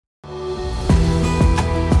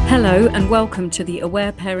Hello and welcome to the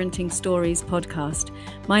Aware Parenting Stories podcast.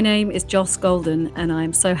 My name is Joss Golden and I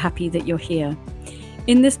am so happy that you're here.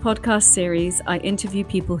 In this podcast series, I interview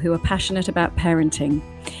people who are passionate about parenting.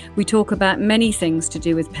 We talk about many things to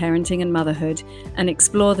do with parenting and motherhood and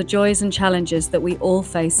explore the joys and challenges that we all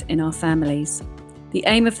face in our families. The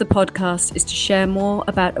aim of the podcast is to share more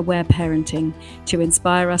about aware parenting, to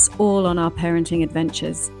inspire us all on our parenting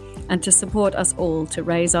adventures, and to support us all to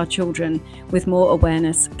raise our children with more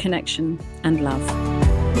awareness, connection, and love.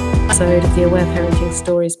 Episode of the Aware Parenting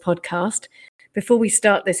Stories podcast. Before we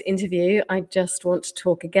start this interview, I just want to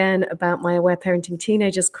talk again about my Aware Parenting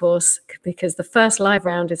Teenagers course, because the first live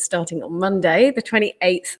round is starting on Monday, the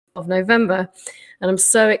 28th of November, and I'm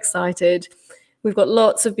so excited. We've got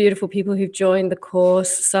lots of beautiful people who've joined the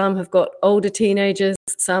course. Some have got older teenagers,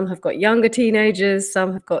 some have got younger teenagers,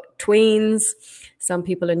 some have got tweens. Some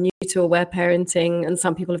people are new to aware parenting, and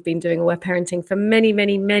some people have been doing aware parenting for many,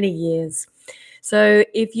 many, many years. So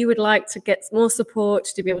if you would like to get more support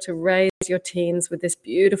to be able to raise your teens with this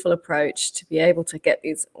beautiful approach, to be able to get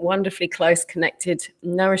these wonderfully close, connected,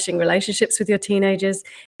 nourishing relationships with your teenagers,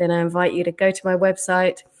 then I invite you to go to my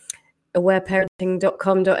website,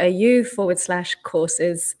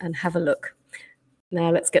 awareparenting.com.au/courses, and have a look.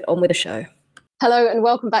 Now let's get on with the show. Hello and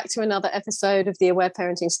welcome back to another episode of the Aware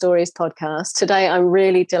Parenting Stories podcast. Today I'm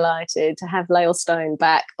really delighted to have Lael Stone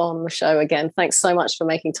back on the show again. Thanks so much for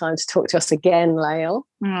making time to talk to us again, Lael.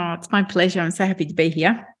 Oh, it's my pleasure. I'm so happy to be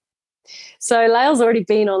here. So Lael's already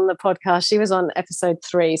been on the podcast. She was on episode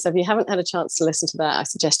 3. So if you haven't had a chance to listen to that, I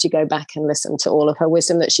suggest you go back and listen to all of her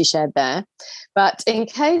wisdom that she shared there. But in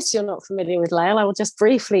case you're not familiar with Lael, I will just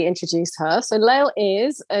briefly introduce her. So Lael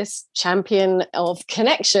is a champion of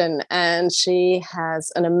connection, and she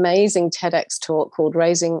has an amazing TEDx talk called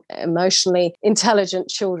Raising Emotionally Intelligent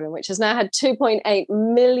Children, which has now had 2.8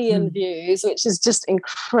 million views, which is just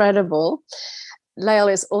incredible. Lael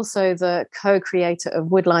is also the co-creator of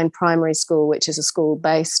Woodline Primary School, which is a school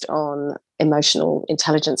based on emotional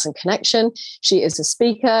intelligence and connection. She is a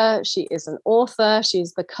speaker. She is an author.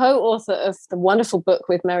 She's the co-author of the wonderful book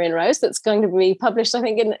with Marion Rose that's going to be published, I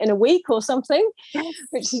think, in a week or something,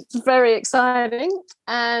 which is very exciting.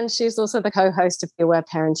 And she's also the co-host of the Aware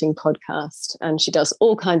Parenting podcast. And she does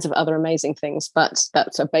all kinds of other amazing things, but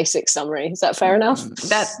that's a basic summary. Is that fair enough?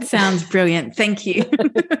 That sounds brilliant. Thank you.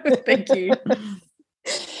 Thank you.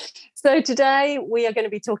 So today we are going to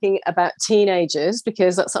be talking about teenagers,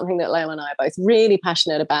 because that's something that Lael and I are both really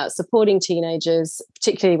passionate about, supporting teenagers,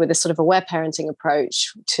 particularly with this sort of aware parenting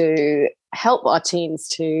approach to help our teens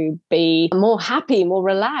to be more happy, more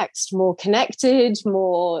relaxed, more connected,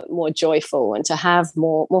 more joyful, and to have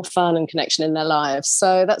more fun and connection in their lives.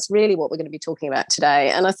 So that's really what we're going to be talking about today.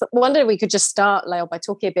 And I wondered if we could just start, Lael, by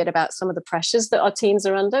talking a bit about some of the pressures that our teens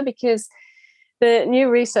are under, because the new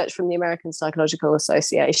research from the American Psychological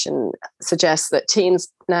Association suggests that teens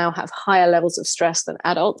now have higher levels of stress than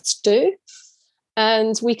adults do.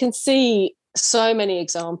 And we can see so many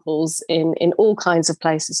examples in all kinds of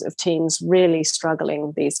places of teens really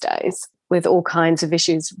struggling these days with all kinds of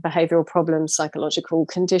issues, behavioural problems, psychological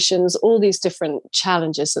conditions, all these different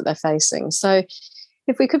challenges that they're facing. So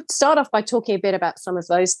if we could start off by talking a bit about some of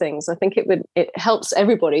those things, I think it helps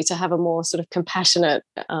everybody to have a more sort of compassionate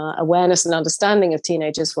awareness and understanding of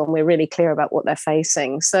teenagers when we're really clear about what they're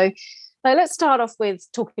facing. So let's start off with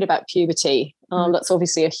talking about puberty. That's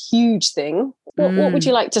obviously a huge thing. What would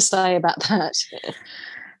you like to say about that?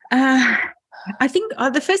 I think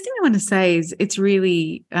the first thing I want to say is it's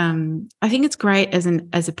really, I think it's great as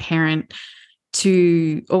a parent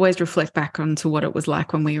to always reflect back onto what it was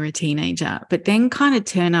like when we were a teenager, but then kind of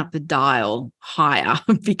turn up the dial higher,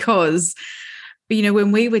 because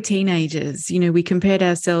when we were teenagers, we compared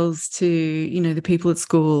ourselves to, the people at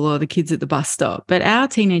school or the kids at the bus stop. But our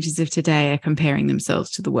teenagers of today are comparing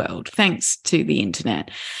themselves to the world, thanks to the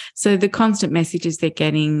internet. So the constant messages they're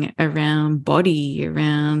getting around body,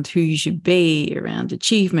 around who you should be, around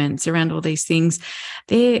achievements, around all these things,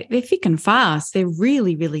 they're thick and fast. They're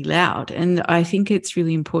really, really loud. And I think it's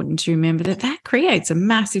really important to remember that creates a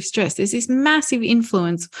massive stress. There's this massive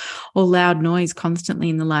influence or loud noise constantly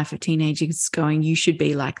in the life of teenagers going, you should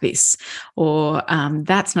be like this, or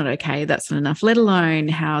that's not okay, that's not enough, let alone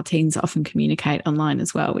how teens often communicate online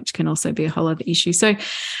as well, which can also be a whole other issue. So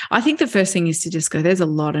I think the first thing is to just go, there's a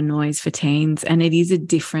lot of noise for teens, and it is a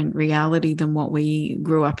different reality than what we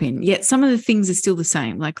grew up in. Yet some of the things are still the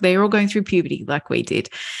same, like they're all going through puberty like we did.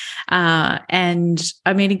 And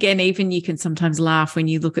I mean, again, even you can sometimes laugh when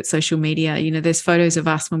you look at social media, there's photos of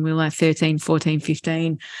us when we were like 13, 14,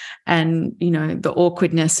 15, and, the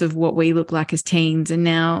awkwardness of what we look like as teens, and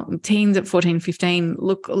now teens at 14, 15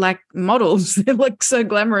 look like models. They look so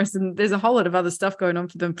glamorous, and there's a whole lot of other stuff going on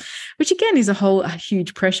for them, which again is a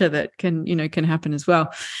huge pressure that can happen as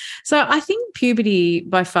well. So I think puberty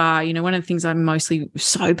by far, one of the things I'm mostly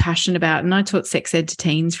so passionate about, and I taught sex ed to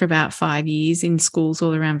teens for about 5 years in schools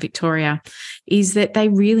all around Victoria, is that they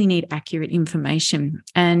really need accurate information.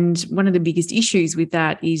 And one of the biggest issues with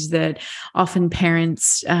that is that often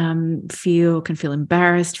parents can feel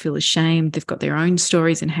embarrassed, feel ashamed. They've got their own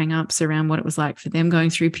stories and hang-ups around what it was like for them going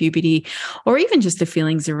through puberty, or even just the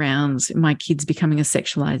feelings around my kids becoming a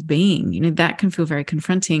sexualized being. That can feel very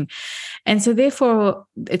confronting. And so therefore,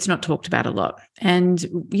 it's not talked about a lot. And,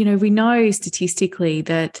 we know statistically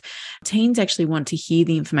that teens actually want to hear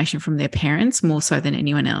the information from their parents more so than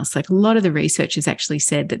anyone else. Like, a lot of the research has actually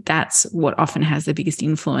said that that's what often has the biggest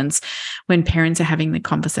influence when parents are having the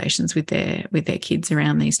conversations with their kids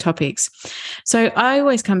around these topics. So I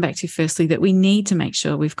always come back to, firstly, that we need to make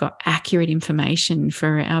sure we've got accurate information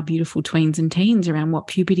for our beautiful tweens and teens around what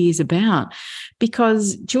puberty is about,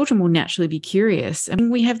 because children will naturally be curious. I mean,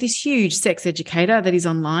 we have this huge sex educator that is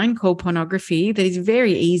online called pornography that is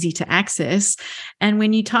very easy to access. And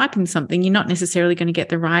when you type in something, you're not necessarily going to get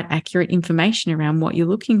the right accurate information around what you're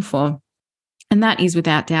looking for. And that is,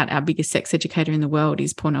 without doubt, our biggest sex educator in the world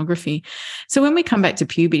is pornography. So when we come back to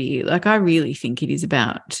puberty, I really think it is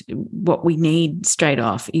about what we need straight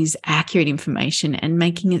off is accurate information and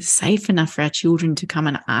making it safe enough for our children to come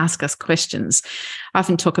and ask us questions. I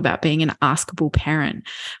often talk about being an askable parent,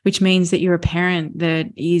 which means that you're a parent that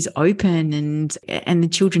is open, and the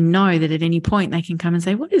children know that at any point they can come and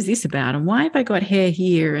say, what is this about? And why have I got hair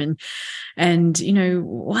here? And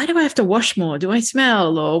why do I have to wash more? Do I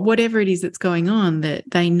smell? Or whatever it is that's going on, that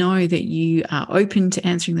they know that you are open to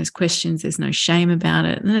answering those questions. There's no shame about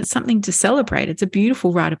it. And it's something to celebrate. It's a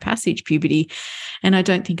beautiful rite of passage, puberty. And I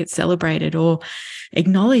don't think it's celebrated or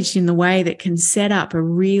acknowledged in the way that can set up a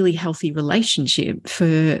really healthy relationship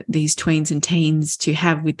for these tweens and teens to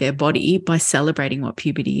have with their body by celebrating what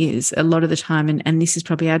puberty is. A lot of the time, and this is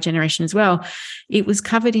probably our generation as well, it was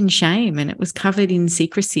covered in shame and it was covered in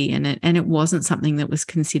secrecy, and it wasn't something that was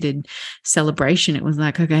considered celebration. It was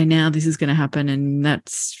like, okay, now this is going to happen and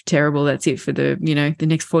that's terrible. That's it for the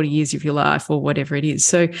next 40 years of your life or whatever it is.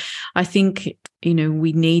 So I think,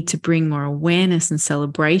 we need to bring more awareness and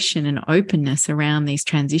celebration and openness around these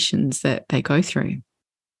transitions that they go through.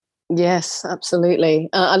 Yes, absolutely.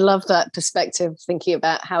 I love that perspective, thinking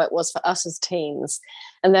about how it was for us as teens,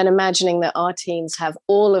 and then imagining that our teens have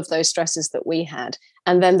all of those stresses that we had.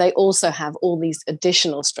 And then they also have all these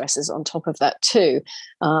additional stresses on top of that too,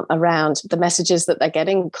 around the messages that they're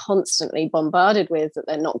getting constantly bombarded with, that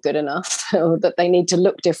they're not good enough, or that they need to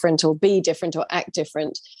look different or be different or act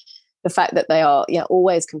different. The fact that they are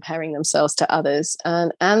always comparing themselves to others,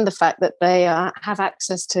 and the fact that they have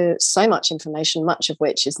access to so much information, much of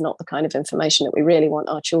which is not the kind of information that we really want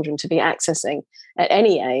our children to be accessing at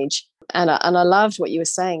any age. And I loved what you were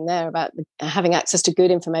saying there about having access to good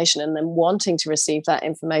information and then wanting to receive that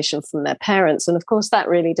information from their parents. And of course, that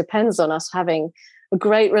really depends on us having a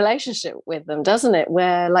great relationship with them, doesn't it?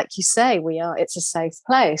 Where, like you say, it's a safe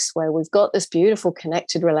place where we've got this beautiful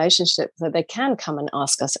connected relationship that they can come and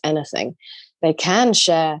ask us anything. They can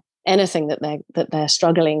share anything that they're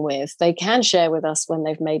struggling with. They can share with us when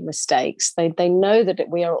they've made mistakes. They know that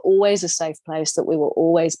we are always a safe place, that we will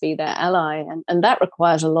always be their ally. And that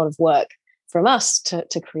requires a lot of work from us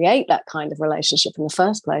to create that kind of relationship in the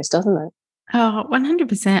first place, doesn't it? Oh,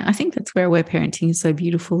 100%. I think that's where aware parenting is so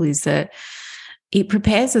beautiful, is that it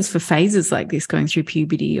prepares us for phases like this, going through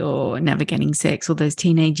puberty or navigating sex or those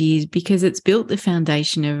teenage years, because it's built the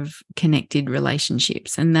foundation of connected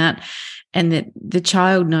relationships, and that the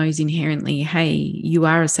child knows inherently, hey, you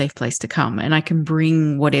are a safe place to come, and I can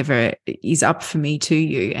bring whatever is up for me to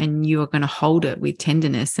you, and you are going to hold it with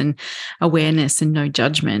tenderness and awareness and no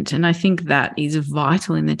judgment. And I think that is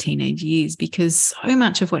vital in the teenage years, because so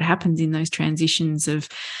much of what happens in those transitions of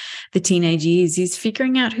the teenage years is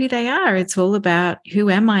figuring out who they are. It's all about, who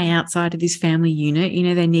am I outside of this family unit?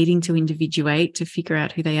 They're needing to individuate to figure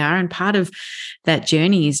out who they are. And part of that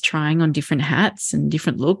journey is trying on different hats and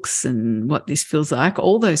different looks and what this feels like,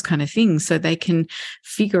 all those kind of things, so they can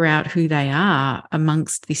figure out who they are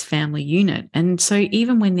amongst this family unit. And so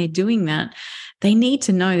even when they're doing that, they need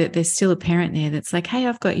to know that there's still a parent there that's like, hey,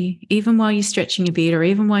 I've got you. Even while you're stretching a bit, or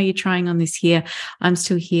even while you're trying on this here, I'm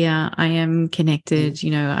still here. I am connected.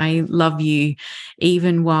 I love you,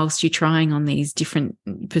 even whilst you're trying on these different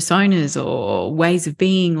personas or ways of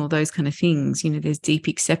being, or those kind of things. There's deep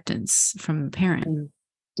acceptance from the parent.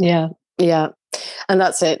 Yeah. And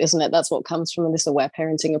that's it, isn't it? That's what comes from this aware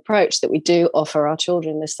parenting approach, that we do offer our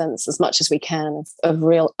children this sense as much as we can of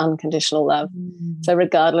real unconditional love. So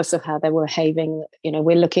regardless of how they're behaving,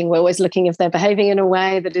 we're always looking if they're behaving in a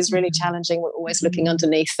way that is really challenging. We're always looking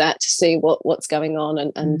underneath that to see what's going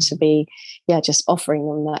on, and to be, just offering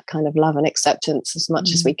them that kind of love and acceptance as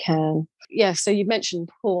much as we can. Yeah, so you mentioned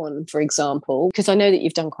porn, for example, because I know that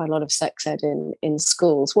you've done quite a lot of sex ed in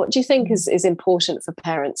schools. What do you think is important for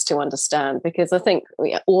parents to understand? Because I think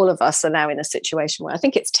all of us are now in a situation where I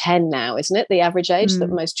think it's 10 now, isn't it? The average age that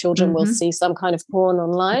most children will see some kind of porn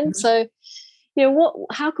online. So,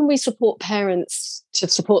 how can we support parents to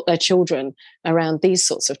support their children around these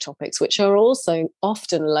sorts of topics, which are also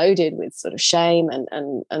often loaded with sort of shame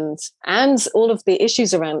and all of the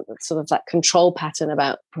issues around sort of that control pattern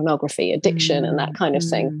about pornography, addiction, and that kind of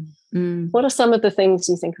thing? What are some of the things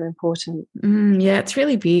you think are important? Yeah, it's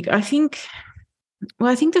really big. I think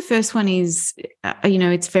the first one is,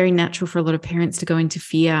 it's very natural for a lot of parents to go into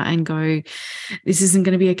fear and go, this isn't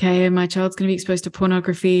going to be okay. My child's going to be exposed to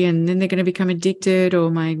pornography, and then they're going to become addicted,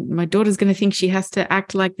 or my daughter's going to think she has to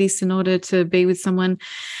act like this in order to be with someone.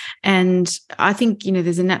 And I think,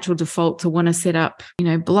 there's a natural default to want to set up,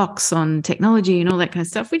 blocks on technology and all that kind of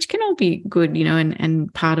stuff, which can all be good,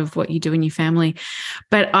 and part of what you do in your family.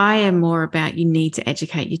 But I am more about, you need to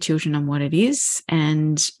educate your children on what it is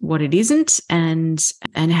and what it isn't, and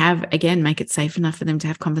have, again, make it safe enough for them to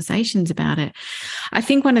have conversations about it. I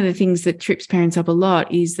think one of the things that trips parents up a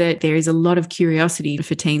lot is that there is a lot of curiosity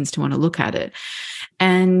for teens to want to look at it.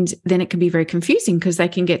 And then it can be very confusing because they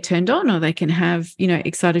can get turned on, or they can have,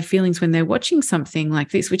 excited feelings when they're watching something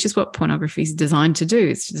like this, which is what pornography is designed to do.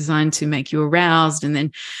 It's designed to make you aroused and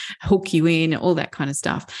then hook you in, all that kind of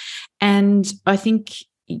stuff. And I think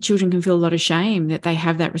children can feel a lot of shame that they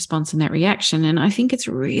have that response and that reaction. And I think it's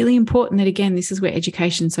really important that, again, this is where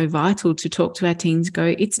education is so vital, to talk to our teens,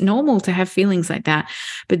 go, it's normal to have feelings like that,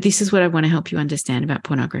 but this is what I want to help you understand about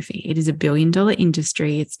pornography. It is $1 billion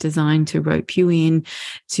industry. It's designed to rope you in,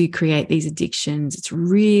 to create these addictions. It's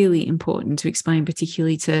really important to explain,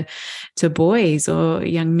 particularly to boys or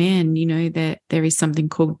young men, that there is something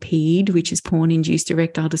called PED, which is porn-induced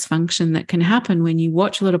erectile dysfunction, that can happen when you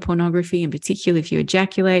watch a lot of pornography, in particular if you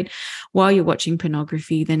ejaculate while you're watching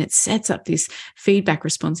pornography. Then it sets up this feedback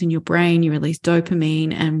response in your brain. You release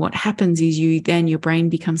dopamine, and what happens is your brain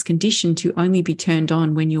becomes conditioned to only be turned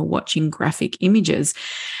on when you're watching graphic images,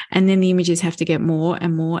 and then the images have to get more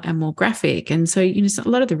and more and more graphic. And so, a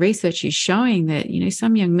lot of the research is showing that,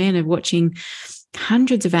 some young men are watching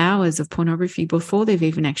hundreds of hours of pornography before they've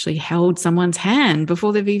even actually held someone's hand,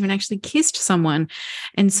 before they've even actually kissed someone.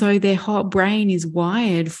 And so their whole brain is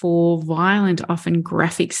wired for violent, often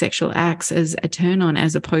graphic sexual acts as a turn on,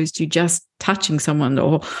 as opposed to just touching someone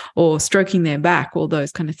or stroking their back, all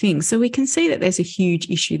those kind of things. So we can see that there's a huge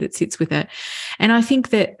issue that sits with it. And I think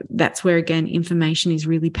that that's where, again, information is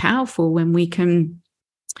really powerful, when we can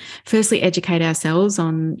firstly educate ourselves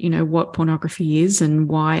on, what pornography is and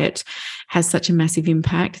why it has such a massive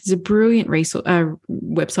impact. There's a brilliant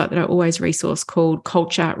website that I always resource called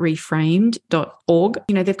culturereframed.org.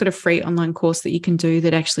 They've got a free online course that you can do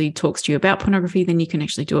that actually talks to you about pornography. Then you can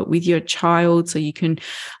actually do it with your child, so you can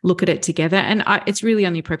look at it together. And it's really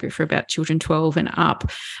only appropriate for about children 12 and up,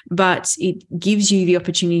 but it gives you the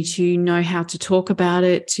opportunity to know how to talk about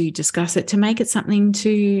it, to discuss it, to make it something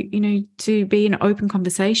to be an open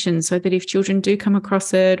conversation, so that if children do come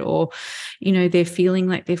across it, or, they're feeling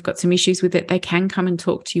like they've got some issues with it, they can come and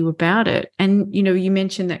talk to you about it. And, you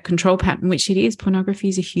mentioned that control pattern, which it is. Pornography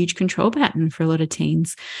is a huge control pattern for a lot of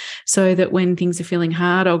teens. So that when things are feeling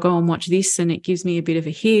hard, I'll go and watch this and it gives me a bit of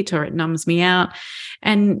a hit, or it numbs me out.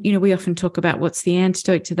 And, we often talk about what's the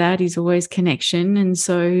antidote to that is always connection. And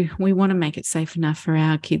so we want to make it safe enough for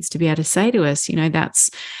our kids to be able to say to us,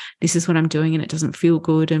 this is what I'm doing and it doesn't feel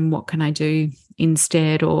good, and what can I do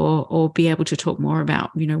instead, or be able to talk more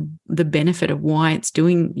about, the benefit of why it's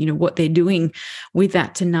doing, what they're doing with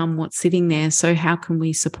that to numb what's sitting there. So how can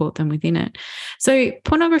we support them within it? So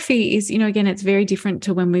pornography is, again, it's very different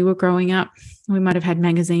to when we were growing up. We might have had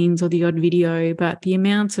magazines or the odd video, but the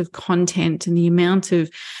amount of content and the amount of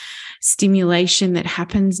stimulation that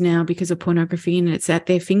happens now because of pornography, and it's at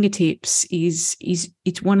their fingertips, it's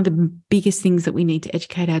one of the biggest things that we need to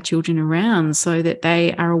educate our children around, so that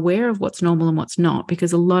they are aware of what's normal and what's not,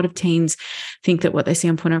 because a lot of teens think that what they see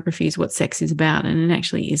on pornography is what sex is about, and it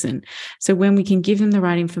actually isn't. So when we can give them the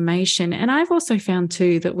right information, and I've also found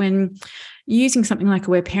too that when using something like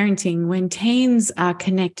aware parenting, when teens are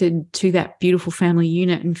connected to that beautiful family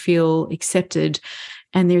unit and feel accepted,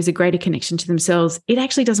 and there's a greater connection to themselves, it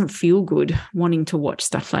actually doesn't feel good wanting to watch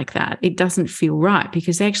stuff like that. It doesn't feel right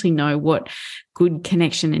because they actually know what good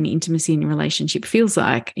connection and intimacy in a relationship feels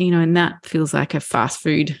like, and that feels like a fast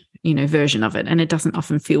food, version of it. And it doesn't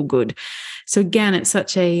often feel good. So again, it's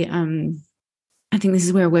such a, I think this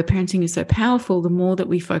is where parenting is so powerful. The more that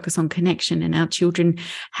we focus on connection and our children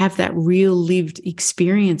have that real lived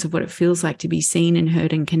experience of what it feels like to be seen and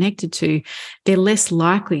heard and connected to, they're less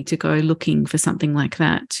likely to go looking for something like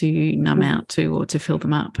that to numb out to or to fill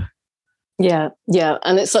them up. Yeah.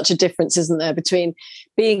 And it's such a difference, isn't there, between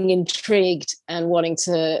being intrigued and wanting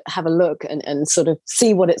to have a look and sort of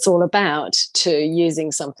see what it's all about to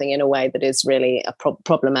using something in a way that is really a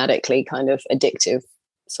problematically kind of addictive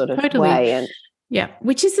sort of way. And yeah,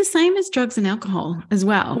 which is the same as drugs and alcohol as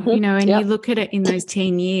well, and you look at it in those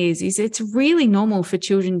teen years, it's really normal for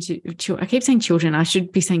children to, I keep saying children, I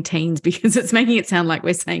should be saying teens because it's making it sound like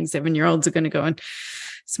we're saying 7-year-olds are going to go and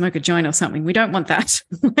smoke a joint or something. We don't want that.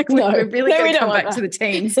 We're really going to come back to the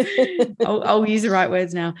teens. I'll use the right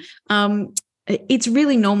words now. It's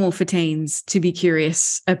really normal for teens to be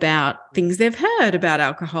curious about things they've heard about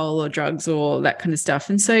alcohol or drugs or that kind of stuff.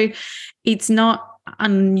 And so it's not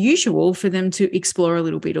unusual for them to explore a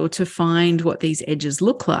little bit or to find what these edges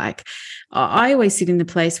look like. I always sit in the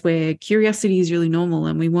place where curiosity is really normal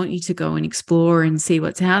and we want you to go and explore and see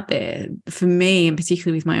what's out there. For me, and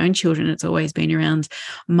particularly with my own children, it's always been around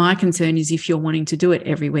my concern is if you're wanting to do it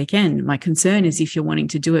every weekend. My concern is if you're wanting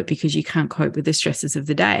to do it because you can't cope with the stresses of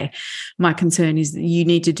the day. My concern is that you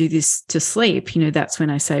need to do this to sleep. That's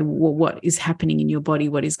when I say, well, what is happening in your body?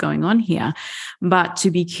 What is going on here? But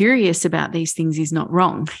to be curious about these things is not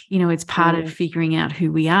wrong. It's part of figuring out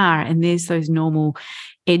who we are. And there's those normal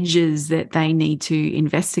edges that they need to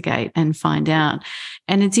investigate and find out.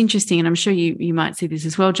 And it's interesting, and I'm sure you might see this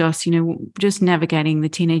as well, Joss, just navigating the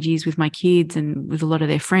teenage years with my kids and with a lot of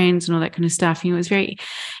their friends and all that kind of stuff, it was very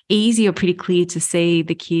easy or pretty clear to see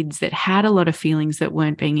the kids that had a lot of feelings that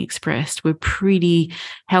weren't being expressed were pretty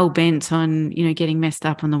hell-bent on, getting messed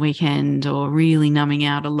up on the weekend or really numbing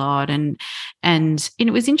out a lot. And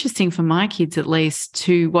it was interesting for my kids, at least,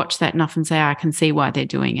 to watch that and often say, I can see why they're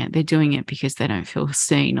doing it. They're doing it because they don't feel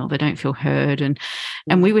seen or they don't feel heard. And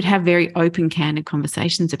we would have very open, candid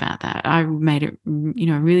conversations about that. I made it,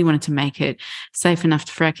 really wanted to make it safe enough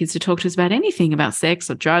for our kids to talk to us about anything, about sex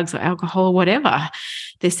or drugs or alcohol or whatever,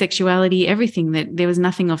 their sexuality, everything, that there was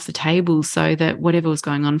nothing off the table, so that whatever was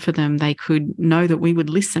going on for them, they could know that we would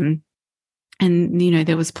listen. And,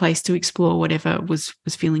 there was place to explore whatever was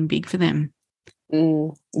feeling big for them.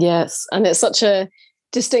 Yes. And it's such a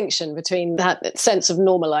distinction between that sense of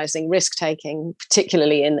normalizing risk-taking,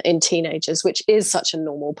 particularly in teenagers, which is such a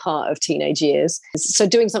normal part of teenage years. So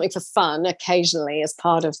doing something for fun occasionally as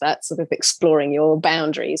part of that sort of exploring your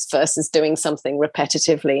boundaries versus doing something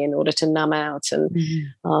repetitively in order to numb out. And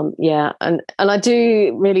and I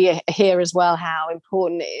do really hear as well how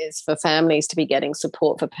important it is for families to be getting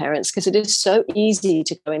support for parents, because it is so easy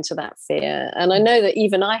to go into that fear. And I know that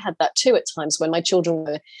even I had that too at times when my children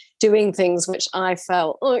were doing things which I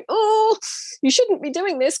felt like, oh, you shouldn't be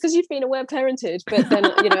doing this because you've been aware parented. But then,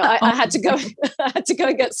 I had to go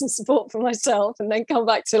and get some support for myself, and then come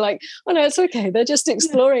back to like, oh no, it's okay. They're just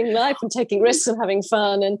exploring life and taking risks and having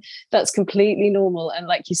fun, and that's completely normal. And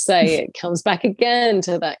like you say, it comes back again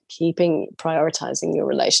to that prioritizing your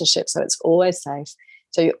relationship, so it's always safe.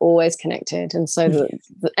 So you're always connected. And so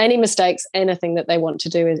any mistakes, anything that they want to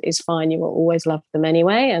do is fine. You will always love them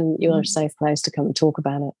anyway, and you're a safe place to come and talk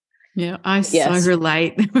about it. Yeah, I so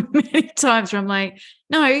relate many times where I'm like,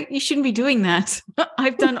 no, you shouldn't be doing that.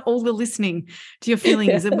 I've done all the listening to your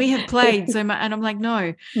feelings and we have played so much. And I'm like,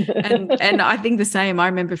 no. And I think the same. I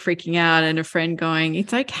remember freaking out and a friend going,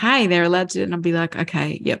 it's okay, they're allowed to. And I'd be like,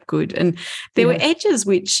 okay, yep, good. And there were edges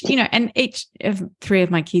which, and each of 3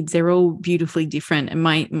 of my kids, they're all beautifully different. And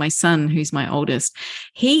my son, who's my oldest,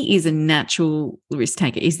 he is a natural risk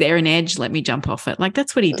taker. Is there an edge? Let me jump off it. Like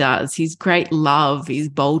that's what he does. He's great love. He's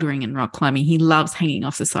bouldering and rock climbing. He loves hanging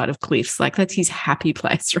off the side of cliffs. Like that's his happy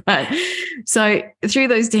place, right? So through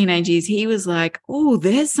those teenage years, he was like, oh,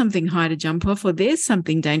 there's something high to jump off, or there's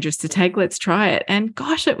something dangerous to take. Let's try it. And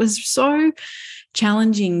gosh, it was so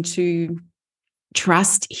challenging to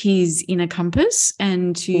trust his inner compass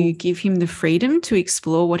and to give him the freedom to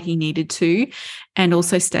explore what he needed to, and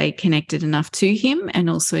also stay connected enough to him and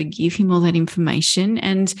also give him all that information.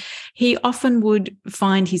 And he often would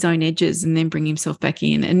find his own edges and then bring himself back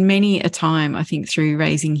in. And many a time, I think, through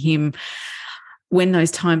raising him, when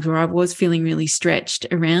those times where I was feeling really stretched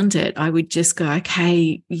around it, I would just go,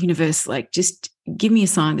 okay, universe, like just give me a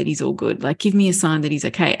sign that he's all good. Like, give me a sign that he's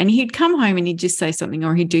okay. And he'd come home and he'd just say something,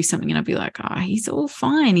 or he'd do something, and I'd be like, oh, he's all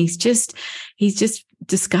fine. He's just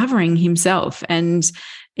discovering himself. And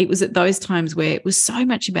it was at those times where it was so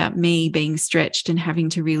much about me being stretched and having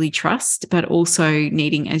to really trust, but also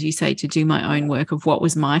needing, as you say, to do my own work of what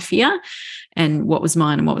was my fear and what was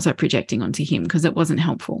mine and what was I projecting onto him, because it wasn't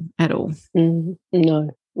helpful at all. No.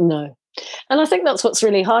 And I think that's what's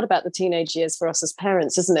really hard about the teenage years for us as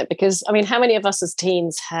parents, isn't it? Because, I mean, how many of us as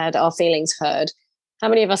teens had our feelings heard? How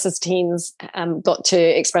many of us as teens got to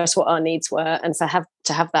express what our needs were and to have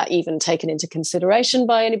that even taken into consideration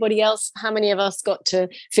by anybody else? How many of us got to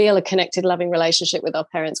feel a connected, loving relationship with our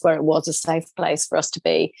parents where it was a safe place for us to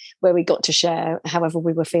be, where we got to share however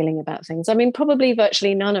we were feeling about things? I mean, probably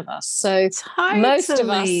virtually none of us. So most of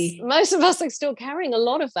us are still carrying a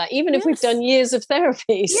lot of that, even if we've done years of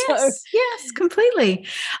therapy. Yes, completely.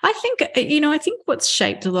 I think what's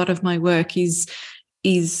shaped a lot of my work is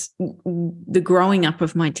the growing up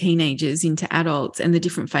of my teenagers into adults and the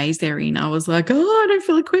different phase they're in. I was like, I don't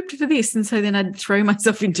feel equipped for this. And so then I'd throw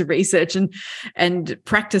myself into research and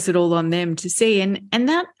practice it all on them to see. And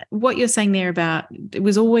that, what you're saying there about, it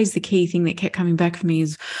was always the key thing that kept coming back for me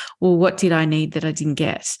is, well, what did I need that I didn't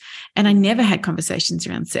get? And I never had conversations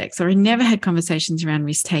around sex, or I never had conversations around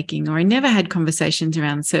risk-taking, or I never had conversations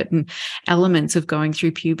around certain elements of going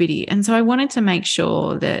through puberty. And so I wanted to make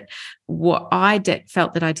sure that what I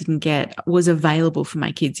felt that I didn't get was available for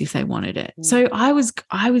my kids if they wanted it. So I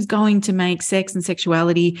was going to make sex and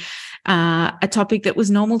sexuality a topic that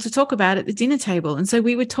was normal to talk about at the dinner table. And so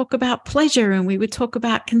we would talk about pleasure, and we would talk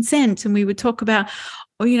about consent, and we would talk about,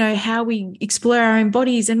 how we explore our own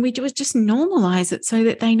bodies, and we would just normalize it so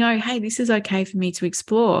that they know, hey, this is okay for me to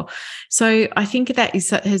explore. So I think that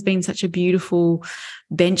has been such a beautiful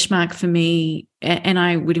benchmark for me. And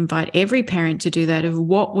I would invite every parent to do that, of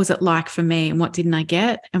what was it like for me, and what didn't I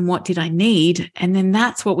get, and what did I need? And then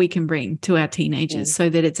that's what we can bring to our teenagers so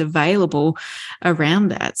that it's available around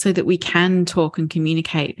that, so that we can talk and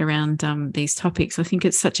communicate around these topics. I think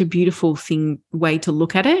it's such a beautiful way to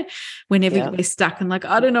look at it whenever we're stuck and like,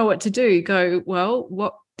 I don't know what to do. Go, well,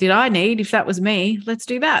 what did I need? If that was me, let's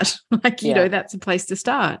do that. That's a place to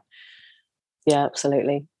start. Yeah,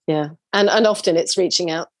 absolutely. Yeah. And often it's reaching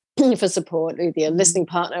out for support with your listening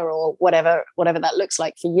partner, or whatever that looks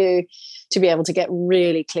like for you, to be able to get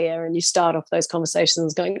really clear. And you start off those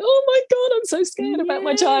conversations going, oh my God, I'm so scared about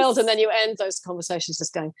my child. And then you end those conversations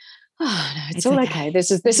just going, oh no, it's all okay.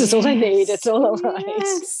 This is all I need. It's all right.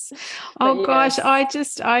 Yes. Oh gosh,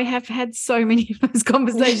 I have had so many of those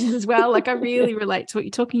conversations as well. Like, I really relate to what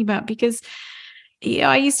you're talking about, because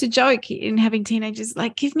I used to joke in having teenagers,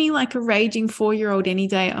 like, give me like a raging 4-year-old any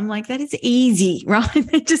day. I'm like, that is easy, right?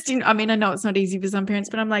 I know it's not easy for some parents,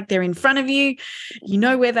 but I'm like, they're in front of you. You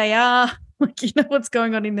know where they are. Like, you know what's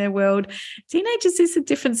going on in their world. Teenagers is a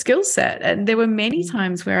different skill set. And there were many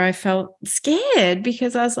times where I felt scared,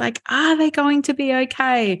 because I was like, are they going to be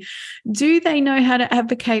okay? Do they know how to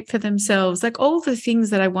advocate for themselves? Like, all the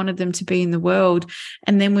things that I wanted them to be in the world.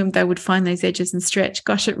 And then when they would find those edges and stretch,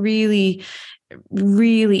 gosh, it really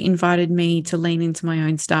invited me to lean into my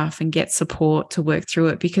own stuff and get support to work through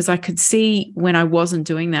it, because I could see when I wasn't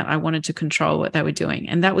doing that, I wanted to control what they were doing,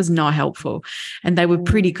 and that was not helpful. And they were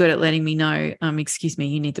pretty good at letting me know, excuse me,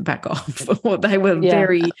 you need to back off. Or they were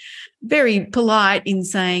very, very polite in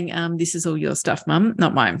saying, this is all your stuff, Mum,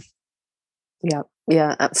 not mine.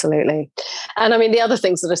 Yeah, absolutely. And I mean, the other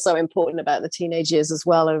things that are so important about the teenage years as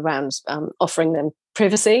well are around offering them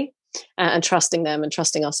privacy, and trusting them and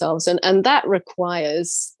trusting ourselves. And that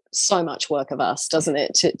requires so much work of us, doesn't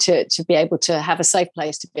it? To be able to have a safe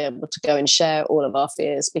place to be able to go and share all of our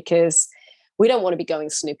fears, because we don't want to be going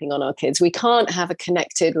snooping on our kids. We can't have a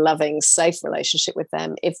connected, loving, safe relationship with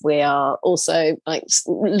them if we are also like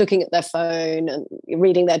looking at their phone and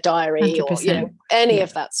reading their diary 100%. or any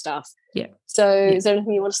of that stuff. Yeah. So is there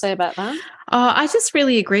anything you want to say about that? I just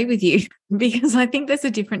really agree with you, because I think there's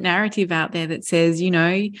a different narrative out there that says,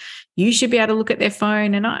 you should be able to look at their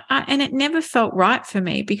phone. And and it never felt right for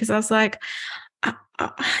me, because I was like,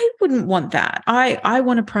 I wouldn't want that. I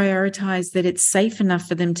want to prioritize that it's safe enough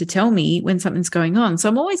for them to tell me when something's going on. So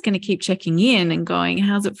I'm always going to keep checking in and going,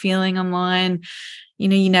 how's it feeling online?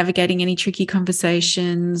 You're navigating any tricky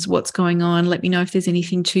conversations, what's going on, let me know if there's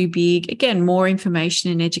anything too big. Again, more information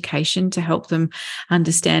and education to help them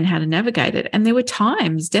understand how to navigate it. And there were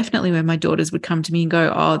times definitely when my daughters would come to me and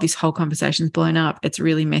go, oh, this whole conversation's blown up. It's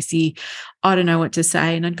really messy. I don't know what to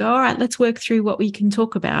say. And I'd go, all right, let's work through what we can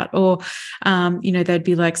talk about. Or, they'd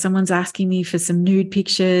be like, someone's asking me for some nude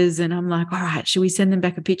pictures. And I'm like, all right, should we send them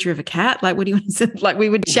back a picture of a cat? Like, what do you want to send? Like, we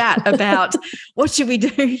would chat about what should we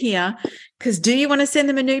do here? because do you want to send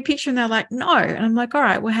them a nude picture? And they're like, no. And I'm like, all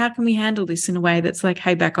right, well, how can we handle this in a way that's like,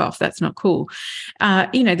 hey, back off. That's not cool. There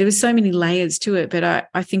was so many layers to it, but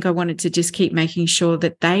I think I wanted to just keep making sure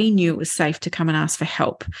that they knew it was safe to come and ask for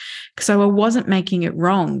help. So I wasn't making it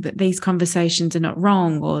wrong, that these conversations are not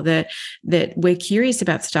wrong, or that we're curious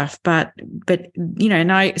about stuff, but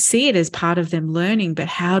and I see it as part of them learning, but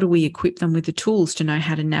how do we equip them with the tools to know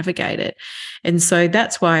how to navigate it? And so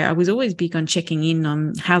that's why I was always big on checking in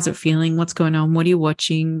on how's it feeling, what's going on, what are you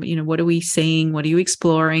watching, what are we seeing, what are you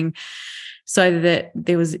exploring, so that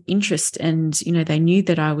there was interest, and they knew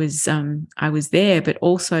that I was there, but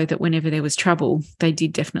also that whenever there was trouble, they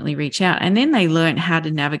did definitely reach out. And then they learned how to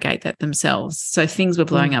navigate that themselves. So things were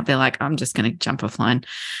blowing up, they're like, I'm just going to jump offline,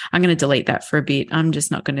 I'm going to delete that for a bit, I'm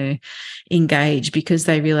just not going to engage, because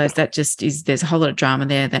they realize that there's a whole lot of drama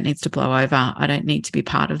there that needs to blow over. I don't need to be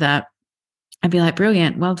part of that. I'd be like,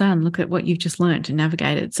 brilliant, well done, look at what you've just learned and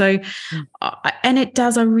navigated. So and it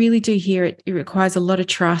does, I really do hear it requires a lot of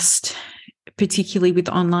trust, particularly with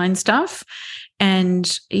online stuff.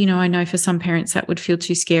 And, I know for some parents that would feel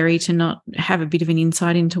too scary to not have a bit of an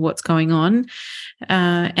insight into what's going on.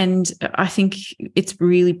 And I think it's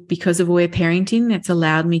really because of aware parenting that's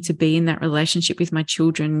allowed me to be in that relationship with my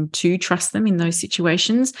children, to trust them in those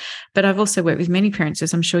situations. But I've also worked with many parents,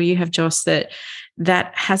 as I'm sure you have, Joss, that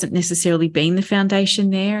hasn't necessarily been the foundation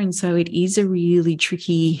there. And so it is a really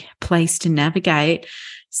tricky place to navigate,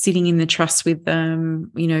 sitting in the trust with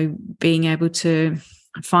them, being able to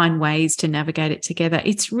find ways to navigate it together.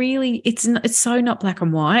 It's so not black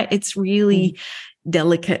and white. It's really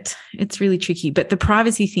delicate. It's really tricky. But the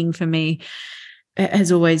privacy thing for me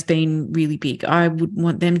has always been really big. I would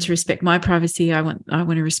want them to respect my privacy. I want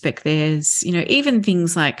to respect theirs. Even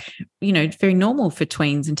things like, very normal for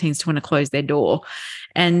tweens and teens to want to close their door.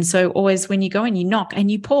 And so always when you go and you knock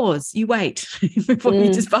and you pause, you wait before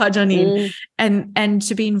you just barge on in, and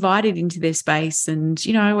to be invited into their space. And,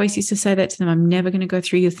 I always used to say that to them, I'm never going to go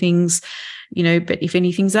through your things, but if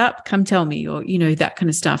anything's up, come tell me, or, that kind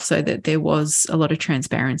of stuff, so that there was a lot of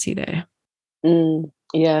transparency there.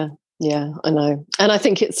 Yeah, I know. And I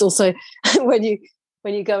think it's also when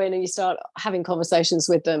you go in and you start having conversations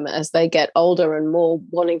with them as they get older and more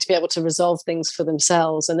wanting to be able to resolve things for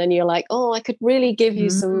themselves. And then you're like, oh, I could really give you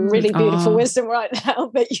some really beautiful wisdom right now,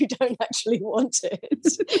 but you don't actually want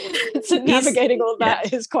it. So navigating all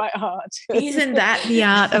that is quite hard. Isn't that the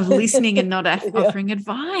art of listening and not offering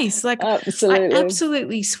advice? Like, absolutely. I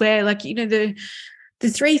absolutely swear, like, the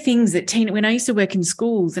three things that when I used to work in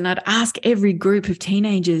schools, and I'd ask every group of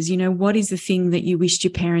teenagers, what is the thing that you wished your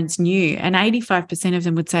parents knew? And 85% of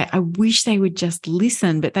them would say, I wish they would just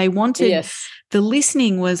listen. But they wanted, the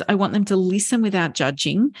listening was, I want them to listen without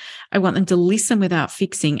judging. I want them to listen without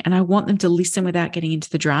fixing. And I want them to listen without getting into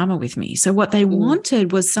the drama with me. So what they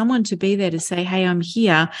wanted was someone to be there to say, hey, I'm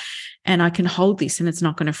here and I can hold this and it's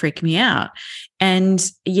not going to freak me out. And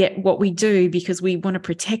yet what we do, because we want to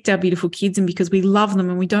protect our beautiful kids and because we love them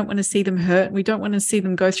and we don't want to see them hurt, we don't want to see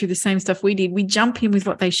them go through the same stuff we did, we jump in with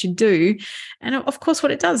what they should do. And of course,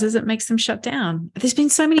 what it does is it makes them shut down. There's been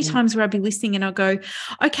so many times where I'll be listening and I'll go,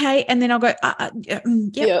 okay. And then I'll go,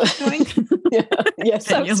 keep going.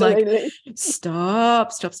 Yes, and absolutely. You're like,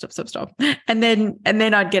 stop. And then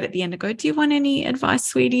I'd get at the end and go, do you want any advice,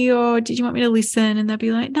 sweetie? Or did you want me to listen? And they'll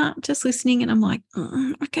be like, no, just listening. And I'm like,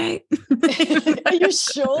 okay. Are you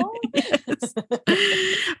sure? Yes.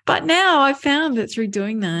 But now I found that through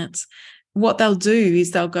doing that, what they'll do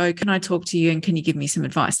is they'll go, can I talk to you and can you give me some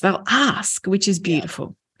advice? They'll ask, which is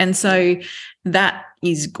beautiful. And so that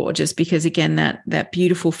is gorgeous because, again, that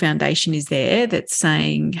beautiful foundation is there that's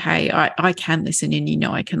saying, hey, I can listen and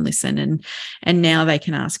I can listen. And now they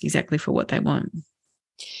can ask exactly for what they want.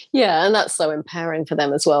 Yeah, and that's so empowering for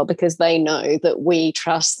them as well, because they know that we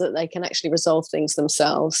trust that they can actually resolve things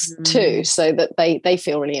themselves too, so that they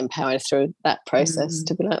feel really empowered through that process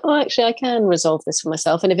to be like, oh, actually, I can resolve this for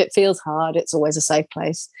myself. And if it feels hard, it's always a safe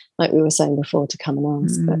place, like we were saying before, to come and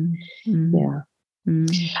ask. But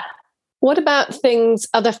what about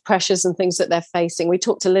other pressures and things that they're facing? We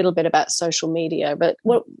talked a little bit about social media, but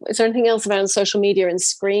is there anything else around social media and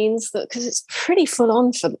screens? Because it's pretty full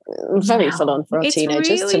on very full on for our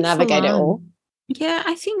teenagers really to navigate it all. Yeah,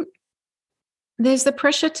 I think there's the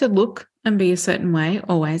pressure to look and be a certain way,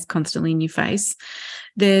 always, constantly in your face.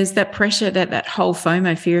 There's that pressure, that whole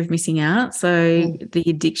FOMO, fear of missing out. So the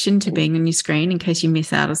addiction to being on your screen in case you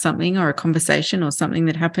miss out on something or a conversation or something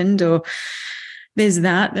that happened, or there's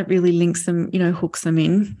that really links them, hooks them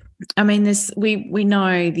in. I mean, we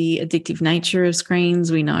know the addictive nature of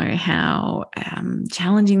screens. We know how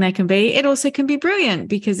challenging they can be. It also can be brilliant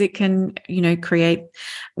because it can, create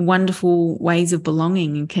wonderful ways of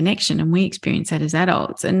belonging and connection. And we experience that as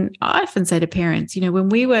adults. And I often say to parents, when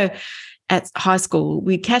we were at high school,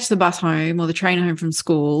 we'd catch the bus home or the train home from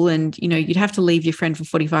school, and you'd have to leave your friend for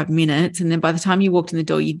 45 minutes, and then by the time you walked in the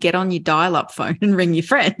door, you'd get on your dial-up phone and ring your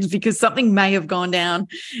friend because something may have gone down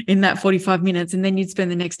in that 45 minutes, and then you'd spend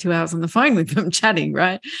the next 2 hours on the phone with them chatting,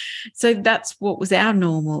 right? So that's what was our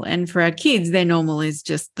normal. And for our kids, their normal is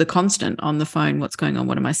just the constant on the phone. What's going on?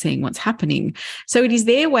 What am I seeing? What's happening? So it is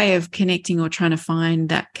their way of connecting or trying to find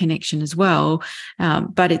that connection as well.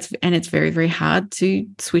 But it's very, very hard to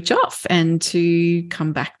switch off and to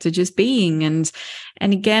come back to just being. And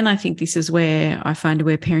again, I think this is where I find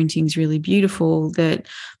aware parenting is really beautiful, that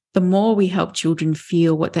the more we help children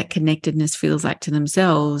feel what that connectedness feels like to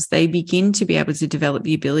themselves, they begin to be able to develop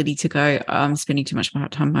the ability to go, oh, I'm spending too much time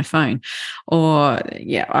on my phone, or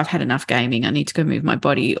yeah, I've had enough gaming, I need to go move my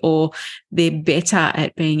body. Or they're better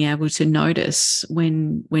at being able to notice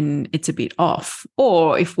when it's a bit off.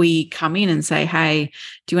 Or if we come in and say, hey,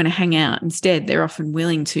 do you want to hang out instead? They're often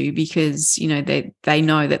willing to, because they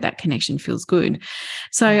know that connection feels good.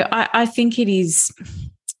 So I think it is.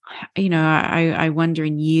 I wonder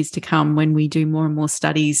in years to come, when we do more and more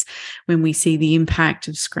studies, when we see the impact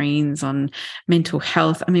of screens on mental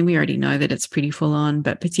health. I mean, we already know that it's pretty full on,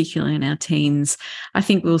 but particularly in our teens, I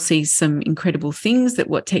think we'll see some incredible things that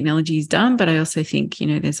what technology has done. But I also think,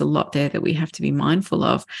 there's a lot there that we have to be mindful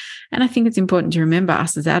of. And I think it's important to remember,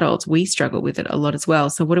 us as adults, we struggle with it a lot as well.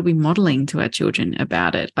 So what are we modeling to our children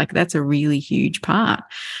about it? Like, that's a really huge part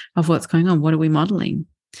of what's going on. What are we modeling?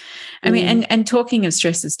 I mean, and talking of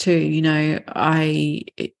stresses too, I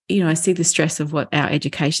see the stress of what our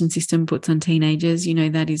education system puts on teenagers.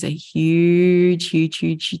 That is a huge, huge,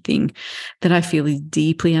 huge thing that I feel is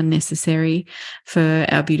deeply unnecessary for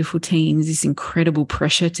our beautiful teens. This incredible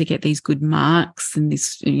pressure to get these good marks, and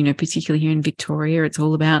this, particularly here in Victoria, it's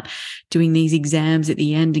all about doing these exams at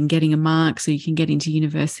the end and getting a mark so you can get into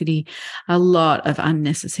university. A lot of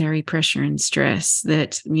unnecessary pressure and stress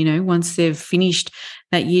that, once they've finished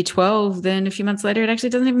that year 12, then a few months later, it actually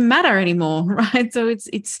doesn't even matter anymore, right? So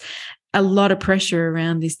it's a lot of pressure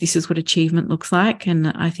around this. This is what achievement looks like. And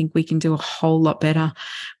I think we can do a whole lot better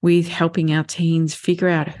with helping our teens figure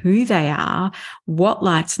out who they are, what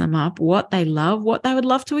lights them up, what they love, what they would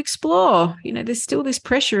love to explore. There's still this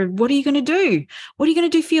pressure of, what are you going to do? What are you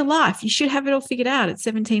going to do for your life? You should have it all figured out at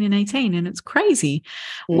 17 and 18. And it's crazy.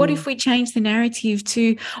 What if we change the narrative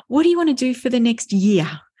to, what do you want to do for the next year?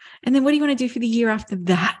 And then what do you want to do for the year after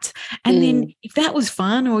that? And then if that was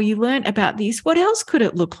fun, or you learned about this, what else could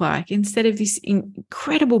it look like, instead of this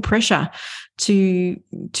incredible pressure to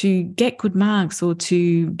get good marks or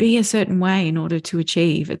to be a certain way in order to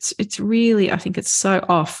achieve? It's really, I think it's so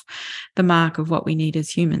off the mark of what we need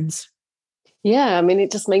as humans. Yeah, I mean,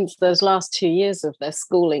 it just means those last 2 years of their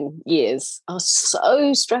schooling years are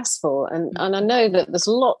so stressful. And I know that there's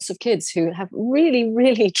lots of kids who have really,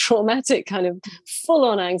 really traumatic kind of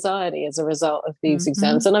full-on anxiety as a result of these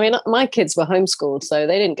exams. And I mean, my kids were homeschooled, so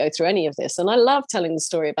they didn't go through any of this. And I love telling the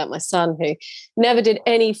story about my son, who never did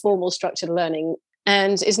any formal structured learning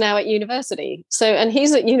and is now at university. And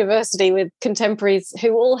he's at university with contemporaries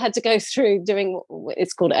who all had to go through doing,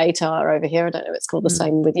 it's called ATAR over here. I don't know if it's called the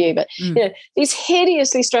same with you, but these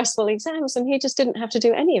hideously stressful exams, and he just didn't have to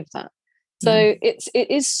do any of that. So it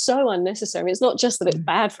is so unnecessary. It's not just that it's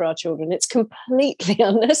bad for our children, it's completely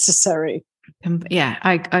unnecessary. Yeah,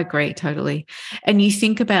 I agree totally. And you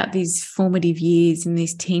think about these formative years in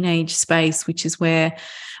this teenage space, which is where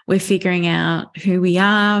we're figuring out who we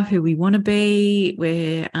are, who we want to be.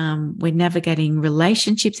 We're navigating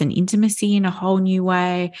relationships and intimacy in a whole new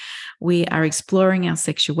way. We are exploring our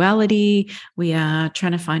sexuality. We are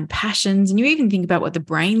trying to find passions. And you even think about what the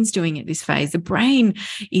brain's doing at this phase. The brain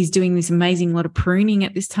is doing this amazing lot of pruning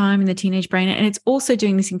at this time in the teenage brain. And it's also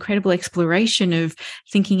doing this incredible exploration of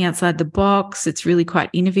thinking outside the box. It's really quite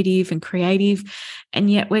innovative and creative. And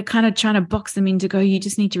yet we're kind of trying to box them in to go, you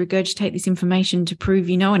just need to regurgitate this information to prove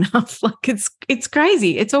you know enough. Like, it's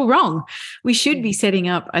crazy. It's all wrong. We should be setting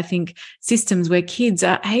up, I think, systems where kids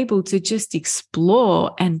are able to just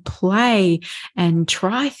explore and play and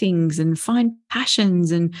try things and find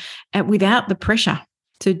passions and without the pressure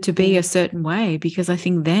to be a certain way, because I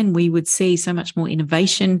think then we would see so much more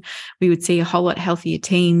innovation. We would see a whole lot healthier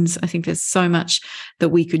teens. I think there's so much that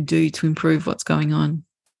we could do to improve what's going on.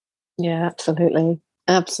 Yeah, absolutely.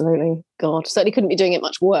 Absolutely. God, certainly couldn't be doing it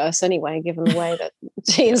much worse anyway, given the way that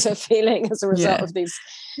teens are feeling as a result of these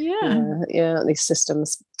these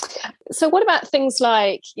systems. So what about things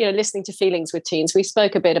like, listening to feelings with teens? We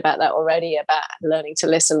spoke a bit about that already, about learning to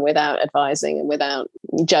listen without advising and without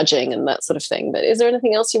judging and that sort of thing. But is there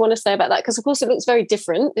anything else you want to say about that? Because of course it looks very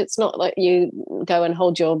different. It's not like you go and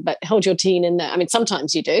hold your teen in there. I mean,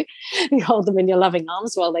 sometimes you do. You hold them in your loving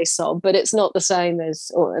arms while they sob, but it's not the same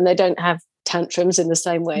and they don't have tantrums in the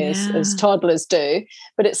same way as toddlers do.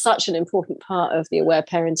 But it's such an important part of the aware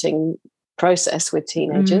parenting process with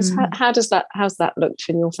teenagers. How's that looked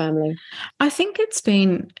in your family? I think it's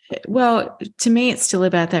been, well, to me, it's still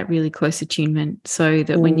about that really close attunement, so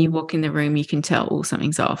that when you walk in the room, you can tell,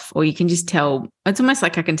 something's off, or you can just tell. It's almost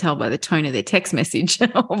like I can tell by the tone of their text message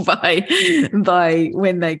or by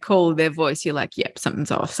when they call their voice, you're like, yep, something's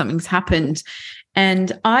off, something's happened.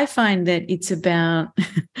 And I find that it's about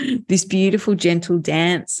this beautiful, gentle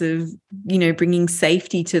dance of, bringing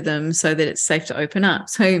safety to them so that it's safe to open up.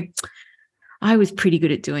 So I was pretty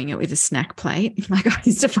good at doing it with a snack plate. Like I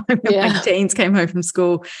used to find when my teens came home from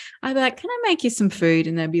school, I'd be like, can I make you some food?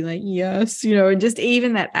 And they'd be like, yes, and just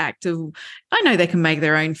even that act of, I know they can make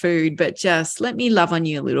their own food, but just let me love on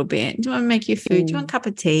you a little bit. Do you want to make you food? Do you want a cup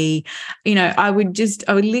of tea? I would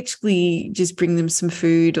literally just bring them some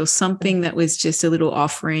food or something that was just a little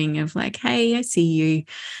offering of like, hey, I see you,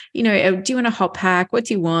 do you want a hot pack? What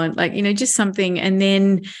do you want? Like, just something.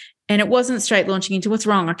 And it wasn't straight launching into what's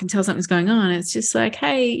wrong. I can tell something's going on. It's just like,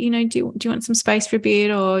 hey, do you want some space for a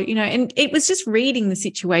bit? Or, and it was just reading the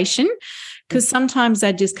situation, because sometimes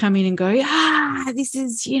they'd just come in and go, this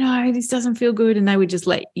is, this doesn't feel good. And they would just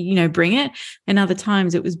bring it. And other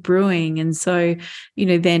times it was brewing. And so,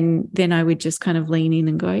 then I would just kind of lean in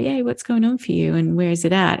and go, yeah, what's going on for you? And where is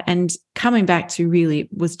it at? And coming back to really, it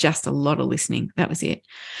was just a lot of listening. That was it.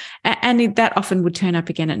 And that often would turn up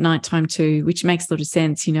again at nighttime too, which makes a lot of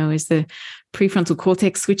sense, as the prefrontal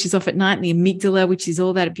cortex switches off at night and the amygdala, which is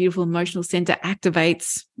all that beautiful emotional center,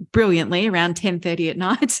 activates brilliantly around 10:30 at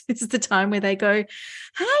night. This is the time where they go,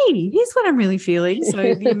 hey, here's what I'm really feeling.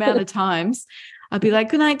 So the amount of times I'd be like,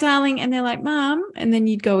 good night, darling. And they're like, Mom. And then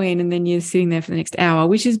you'd go in and then you're sitting there for the next hour,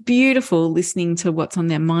 which is beautiful, listening to what's on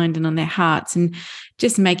their mind and on their hearts and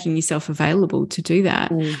just making yourself available to do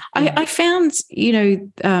that. I found,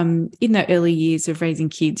 in the early years of raising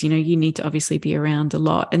kids, you need to obviously be around a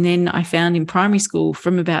lot. And then I found in primary school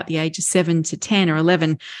from about the age of 7 to 10 or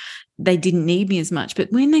 11, they didn't need me as much.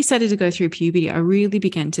 But when they started to go through puberty, I really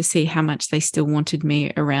began to see how much they still wanted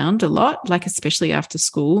me around a lot, like especially after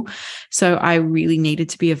school. So I really needed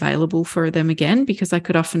to be available for them again, because I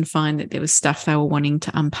could often find that there was stuff they were wanting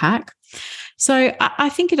to unpack. So I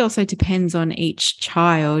think it also depends on each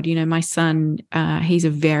child. My son, he's a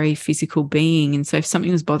very physical being. And so if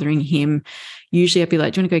something was bothering him, usually I'd be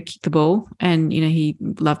like, do you want to go kick the ball? And, he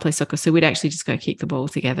loved to play soccer. So we'd actually just go kick the ball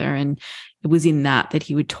together. And it was in that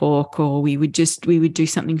he would talk, or we would do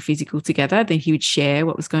something physical together. Then he would share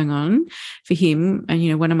what was going on for him.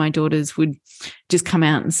 And, one of my daughters would just come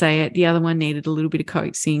out and say it. The other one needed a little bit of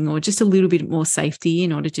coaxing or just a little bit more safety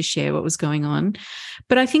in order to share what was going on.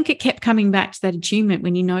 But I think it kept coming back to that attunement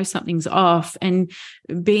when something's off, and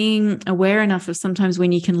being aware enough of sometimes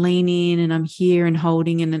when you can lean in and I'm here and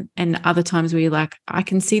holding, and other times where you're like, I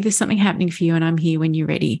can see there's something happening for you and I'm here when you're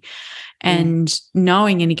ready. And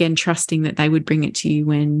knowing, and again, trusting that they would bring it to you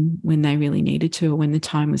when they really needed to, or when the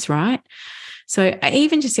time was right. So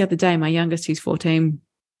even just the other day, my youngest, who's 14,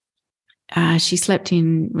 she slept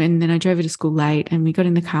in, and then I drove her to school late, and we got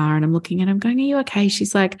in the car and I'm looking and I'm going, are you okay?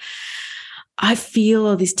 She's like, I feel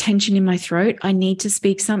all this tension in my throat. I need to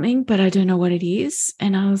speak something, but I don't know what it is.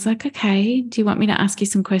 And I was like, okay, do you want me to ask you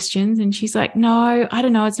some questions? And she's like, no, I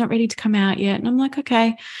don't know. It's not ready to come out yet. And I'm like,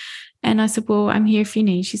 okay. And I said, well, I'm here if you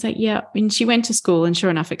need. She's like, yeah. And she went to school, and sure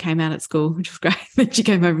enough, it came out at school, which was great. Then she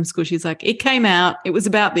came home from school. She's like, it came out. It was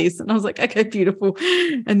about this. And I was like, okay, beautiful.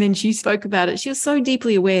 And then she spoke about it. She was so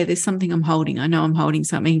deeply aware there's something I'm holding. I know I'm holding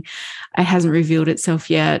something. It hasn't revealed itself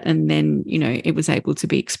yet. And then, it was able to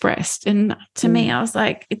be expressed. And to me, I was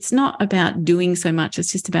like, it's not about doing so much.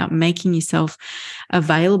 It's just about making yourself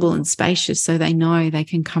available and spacious so they know they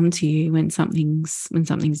can come to you when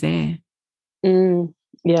something's there.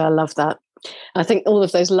 Yeah, I love that. I think all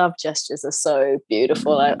of those love gestures are so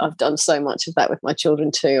beautiful. I've done so much of that with my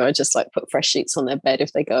children too. I just like put fresh sheets on their bed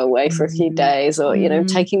if they go away for a few days, or, you know,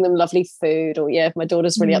 taking them lovely food, or if my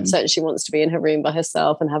daughter's really upset and she wants to be in her room by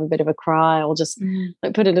herself and have a bit of a cry, I'll just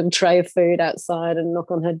like put a little tray of food outside and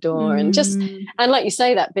knock on her door and like you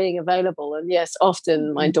say, that being available. And yes,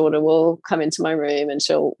 often my daughter will come into my room and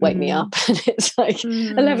she'll wake me up and it's like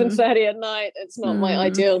 11:30 at night. It's not my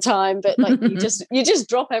ideal time, but like you just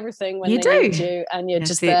drop everything when they need you, and you're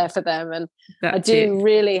just there for them. And I do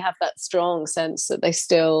really have that strong sense that they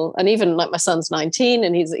still, and even like my son's 19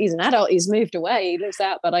 and he's an adult, he's moved away, he lives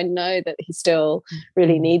out, but I know that he still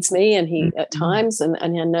really needs me, and he at times, and I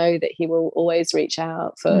know that he will always reach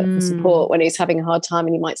out for support when he's having a hard time,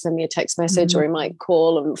 and he might send me a text message or he might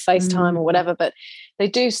call and FaceTime or whatever, but they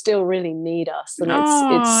do still really need us. And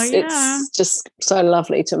it's just so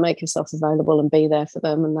lovely to make yourself available and be there for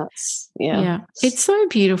them. And that's, it's so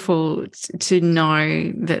beautiful to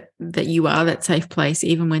know that you are that safe place,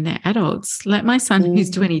 even when they're adults. Like my son, who's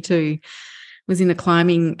 22, was in a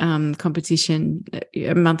climbing competition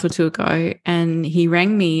a month or two ago, and he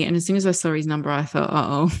rang me, and as soon as I saw his number, I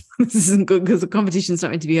thought, this isn't good because the competition's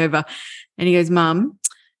not meant to be over. And he goes, Mum,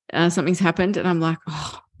 something's happened. And I'm like,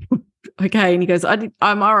 okay. And he goes, I'm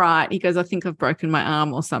all right. He goes, I think I've broken my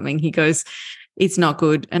arm or something. He goes, it's not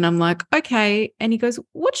good. And I'm like, okay. And he goes,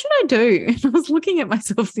 what should I do? And I was looking at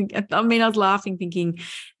myself I was laughing, thinking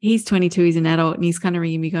he's 22, he's an adult, and he's kind of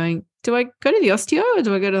ringing me going, do I go to the osteo or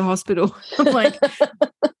do I go to the hospital? I'm like,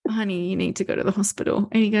 honey, you need to go to the hospital.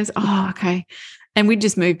 And he goes, oh, okay. And we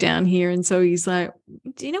just moved down here. And so he's like,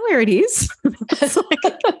 do you know where it is? And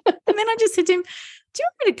then I just said to him, do you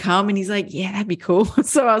want me to come? And he's like, yeah, that'd be cool.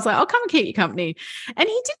 So I was like, I'll come and keep you company. And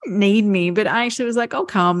he didn't need me, but I actually was like, I'll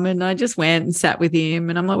come. And I just went and sat with him.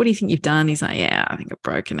 And I'm like, what do you think you've done? He's like, yeah, I think I've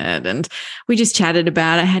broken it. And we just chatted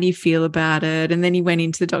about it. How do you feel about it? And then he went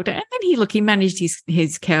into the doctor, and then he managed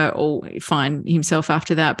his care all fine himself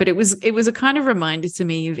after that. But it was a kind of reminder to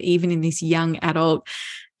me of, even in this young adult,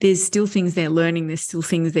 there's still things they're learning. There's still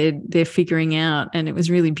things they're figuring out. And it was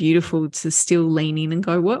really beautiful to still lean in and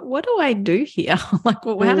go, what do I do here? Like,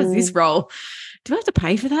 well, how does this roll? Do I have to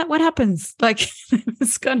pay for that? What happens? Like,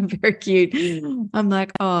 it's kind of very cute. I'm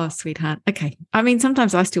like, oh, sweetheart. Okay. I mean,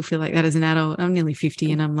 sometimes I still feel like that as an adult. I'm nearly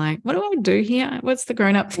 50 and I'm like, what do I do here? What's the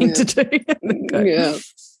grown-up thing to do?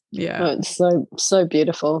 Yeah. Oh, it's so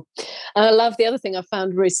beautiful. And I love the other thing I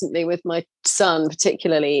found recently with my son,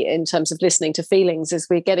 particularly in terms of listening to feelings, is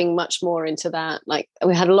we're getting much more into that. Like,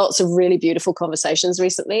 we had lots of really beautiful conversations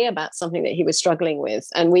recently about something that he was struggling with.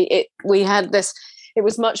 And we had this, it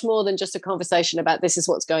was much more than just a conversation about this is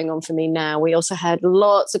what's going on for me now. We also had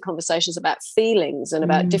lots of conversations about feelings and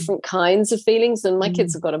about different kinds of feelings. And my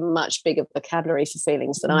kids have got a much bigger vocabulary for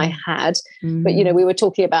feelings than I had. But, we were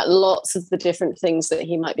talking about lots of the different things that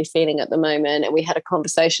he might be feeling at the moment. And we had a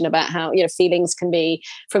conversation about how, feelings can be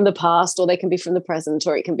from the past, or they can be from the present,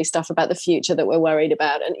 or it can be stuff about the future that we're worried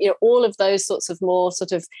about. And, all of those sorts of more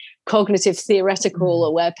sort of cognitive, theoretical,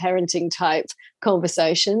 aware parenting type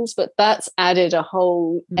conversations. But that's added a whole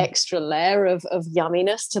extra layer of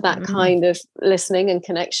yumminess to that kind of listening and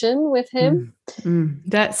connection with him.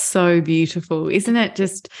 That's so beautiful. Isn't it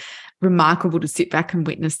just remarkable to sit back and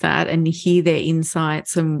witness that and hear their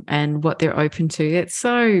insights and what they're open to? It's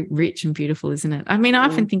so rich and beautiful, isn't it? I mean, I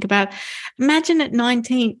often think about, imagine at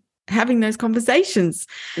 19 having those conversations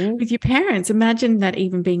with your parents. Imagine that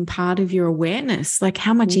even being part of your awareness. Like,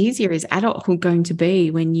 how much easier is adulthood going to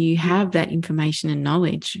be when you have that information and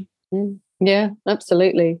knowledge? Yeah,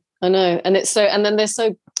 absolutely. I know. And it's so, and then they're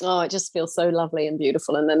so, it just feels so lovely and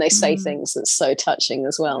beautiful. And then they say things that's so touching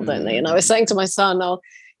as well, don't they? And I was saying to my son,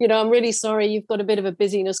 I'm really sorry, you've got a bit of a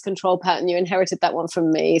busyness control pattern. You inherited that one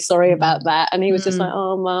from me. Sorry about that. And he was just like,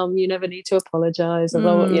 oh, Mum, you never need to apologize. I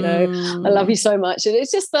love you so much. And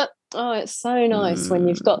it's just that, it's so nice when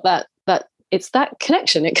you've got that it's that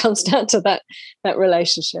connection. It comes down to that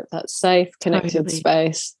relationship, that safe, connected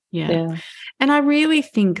space. Yeah. And I really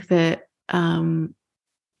think that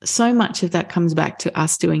so much of that comes back to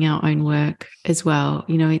us doing our own work as well.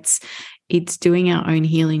 It's doing our own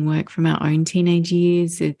healing work from our own teenage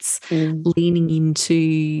years. It's leaning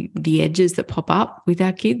into the edges that pop up with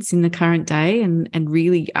our kids in the current day and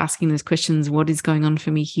really asking those questions, what is going on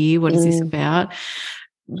for me here? What is this about?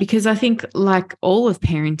 Because I think, like all of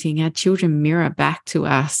parenting, our children mirror back to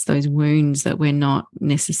us those wounds that we're not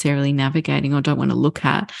necessarily navigating or don't want to look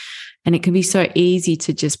at. And it can be so easy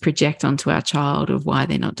to just project onto our child of why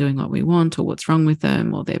they're not doing what we want, or what's wrong with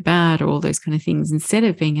them, or they're bad, or all those kind of things, instead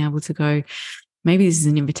of being able to go, maybe this is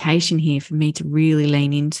an invitation here for me to really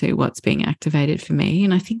lean into what's being activated for me.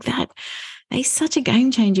 And I think that they're such a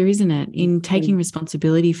game changer, isn't it, in taking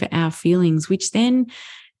responsibility for our feelings, which then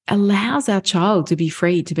allows our child to be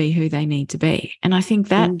free to be who they need to be. And I think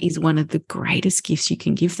that is one of the greatest gifts you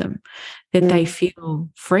can give them, that they feel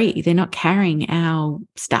free. They're not carrying our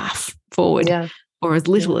stuff forward or as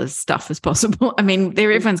little as stuff as possible. I mean,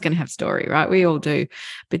 everyone's going to have story, right? We all do,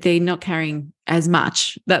 but they're not carrying as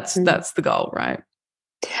much. That's the goal, right?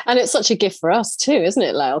 And it's such a gift for us too, isn't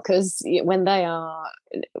it, Lael? Because when they are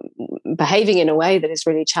behaving in a way that is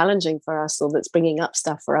really challenging for us, or that's bringing up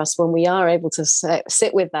stuff for us, when we are able to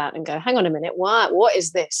sit with that and go, hang on a minute, what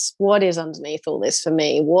is this? What is underneath all this for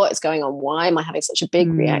me? What is going on? Why am I having such a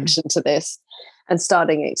big reaction to this? And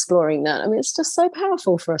starting exploring that. I mean, it's just so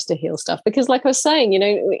powerful for us to heal stuff, because like I was saying,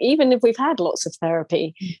 even if we've had lots of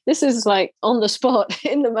therapy, this is like on the spot,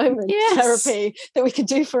 in the moment therapy that we can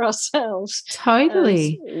do for ourselves.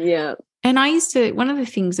 Totally. Yeah. And I used to, one of the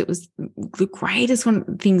things that was the greatest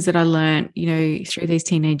things that I learned, through these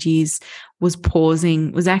teenage years was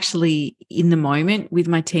pausing, was actually in the moment with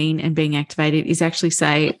my teen and being activated, is actually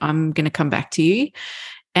say, I'm going to come back to you.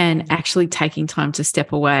 And actually taking time to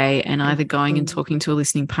step away and either going and talking to a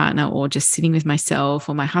listening partner or just sitting with myself,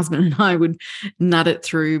 or my husband and I would nut it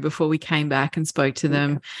through before we came back and spoke to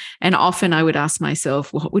them. And often I would ask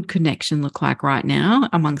myself, what would connection look like right now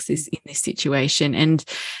amongst in this situation? And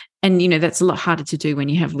that's a lot harder to do when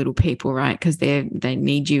you have little people, right? Because they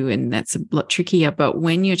need you, and that's a lot trickier. But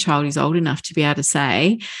when your child is old enough to be able to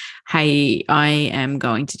say, hey, I am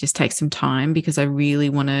going to just take some time because I really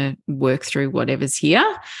want to work through whatever's here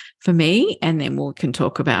for me, and then we can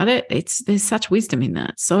talk about it. There's such wisdom in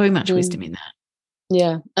that, so much wisdom in that.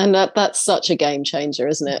 Yeah. And that's such a game changer,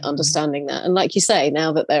 isn't it? Understanding that. And like you say,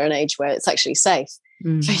 now that they're an age where it's actually safe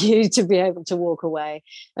for you to be able to walk away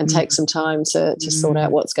and take some time to sort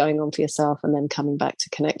out what's going on for yourself, and then coming back to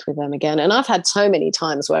connect with them again. And I've had so many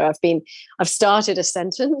times where I've started a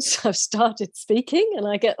sentence, I've started speaking, and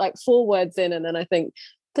I get like 4 words in, and then I think,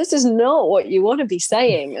 this is not what you want to be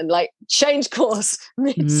saying, and like change course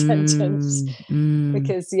mid-sentence.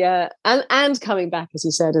 Because and coming back, as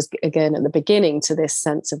you said, again at the beginning, to this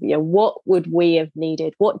sense of what would we have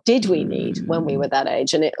needed, what did we need when we were that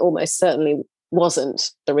age? And it almost certainly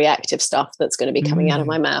wasn't the reactive stuff that's going to be coming out of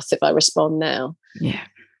my mouth if I respond now.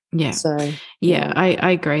 So I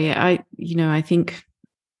agree. I think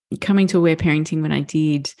coming to aware parenting when I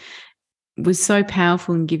did was so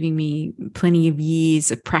powerful in giving me plenty of years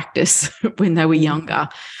of practice when they were younger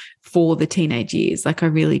for the teenage years. Like, I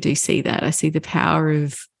really do see that. I see the power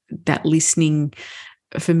of that listening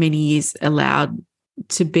for many years allowed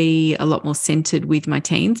to be a lot more centered with my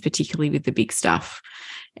teens, particularly with the big stuff.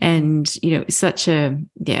 And, such and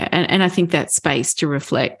I think that space to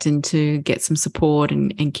reflect and to get some support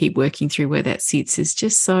and keep working through where that sits is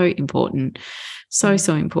just so important. So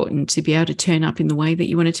important to be able to turn up in the way that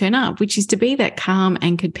you want to turn up, which is to be that calm,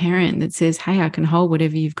 anchored parent that says, hey, I can hold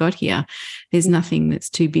whatever you've got here. There's nothing that's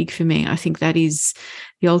too big for me. I think that is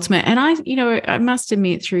the ultimate. And I must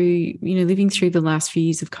admit, through, living through the last few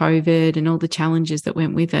years of COVID and all the challenges that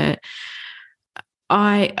went with it,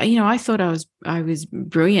 I thought I was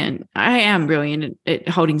brilliant. I am brilliant at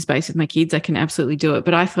holding space with my kids. I can absolutely do it.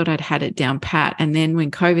 But I thought I'd had it down pat. And then when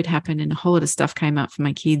COVID happened and a whole lot of stuff came up for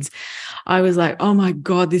my kids, I was like, oh my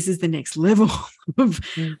God, this is the next level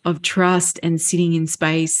of trust and sitting in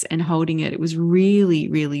space and holding it. It was really,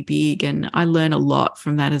 really big. And I learned a lot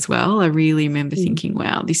from that as well. I really remember thinking,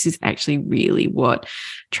 wow, this is actually really what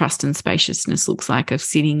trust and spaciousness looks like, of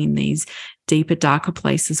sitting in these deeper, darker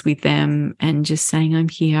places with them and just saying, I'm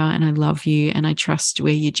here and I love you and I trust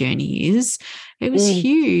where your journey is. It was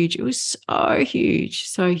huge. It was so huge,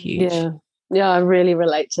 so huge. Yeah, I really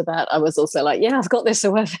relate to that. I was also like, I've got this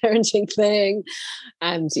aware parenting thing.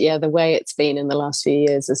 And the way it's been in the last few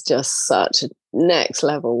years is just such a next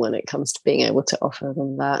level when it comes to being able to offer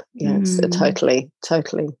them that. It's totally,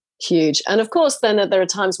 totally huge. And of course, then there are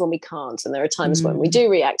times when we can't, and there are times when we do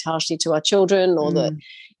react harshly to our children, or that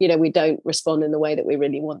we don't respond in the way that we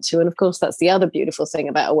really want to. And of course, that's the other beautiful thing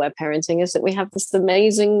about aware parenting, is that we have this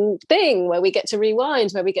amazing thing where we get to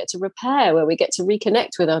rewind, where we get to repair, where we get to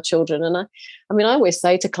reconnect with our children. And I always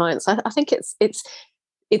say to clients, I think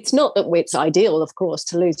it's not that it's ideal, of course,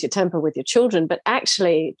 to lose your temper with your children, but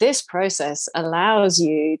actually this process allows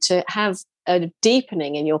you to have a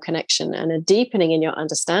deepening in your connection and a deepening in your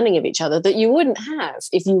understanding of each other that you wouldn't have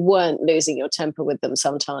if you weren't losing your temper with them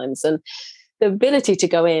sometimes. And the ability to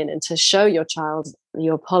go in and to show your child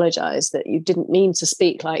you apologize, that you didn't mean to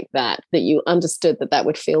speak like that, that you understood that that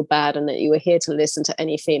would feel bad, and that you were here to listen to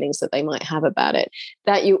any feelings that they might have about it,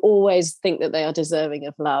 that you always think that they are deserving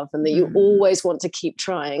of love, and that you always want to keep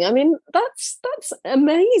trying. I mean, that's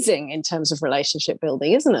amazing in terms of relationship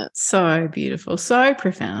building, isn't it? So beautiful, so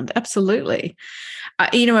profound. Absolutely.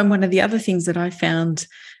 And one of the other things that I found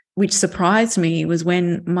which surprised me was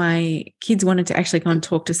when my kids wanted to actually go and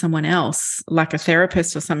talk to someone else, like a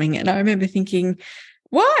therapist or something. And I remember thinking,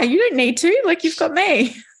 why? You don't need to. Like, you've got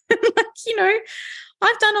me.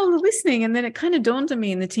 I've done all the listening. And then it kind of dawned on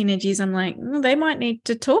me in the teenage years, I'm like, they might need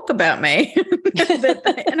to talk about me.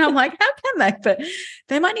 And I'm like, how can they? But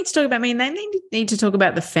they might need to talk about me, and they need to talk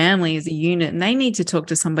about the family as a unit, and they need to talk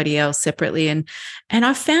to somebody else separately. And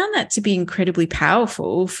I found that to be incredibly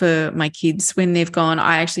powerful for my kids when they've gone,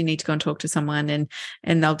 I actually need to go and talk to someone,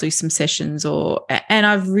 and they'll do some sessions, and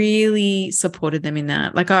I've really supported them in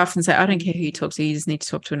that. Like, I often say, I don't care who you talk to, you just need to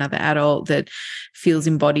talk to another adult that feels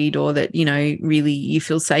embodied, or that, really you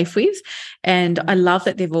feel safe with. And I love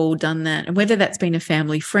that they've all done that. And whether that's been a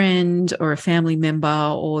family friend or a family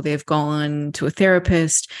member, or they've gone to a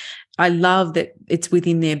therapist, I love that it's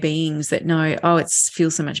within their beings that know, it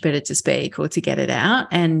feels so much better to speak or to get it out,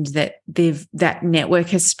 and that that network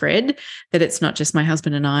has spread, that it's not just my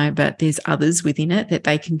husband and I, but there's others within it that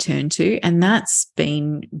they can turn to. And that's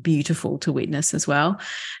been beautiful to witness as well,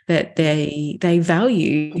 that they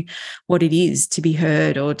value what it is to be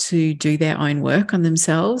heard or to do their own work on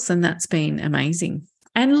themselves. And that's been amazing.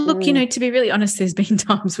 And look, to be really honest, there's been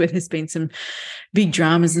times where there's been some big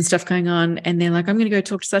dramas and stuff going on, and they're like, I'm going to go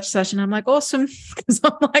talk to such and such. And I'm like, awesome. Because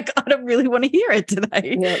I'm like, I don't really want to hear it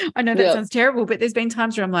today. Yep. I know that sounds terrible, but there's been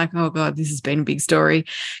times where I'm like, oh God, this has been a big story.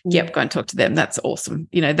 Yep, go and talk to them. That's awesome.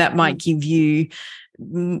 That might give you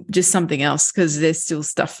just something else, because there's still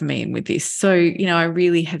stuff for me with this. So, I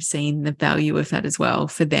really have seen the value of that as well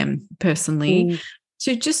for them personally.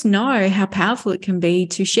 To just know how powerful it can be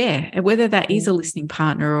to share, whether that is a listening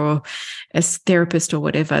partner or a therapist or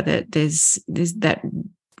whatever, that there's that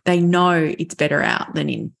they know it's better out than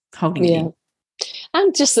in holding it in.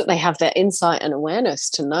 And just that they have their insight and awareness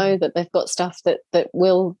to know that they've got stuff that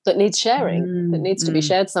needs sharing, that needs to be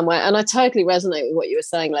shared somewhere. And I totally resonate with what you were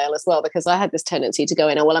saying, Lael, as well, because I had this tendency to go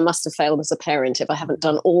in, I must have failed as a parent if I haven't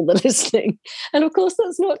done all the listening. And of course,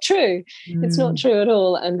 that's not true. It's not true at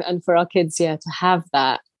all. And for our kids, to have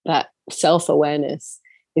that self-awareness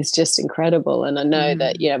is just incredible. And I know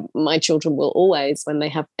that, my children will always, when they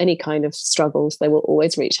have any kind of struggles, they will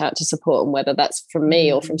always reach out to support. And whether that's from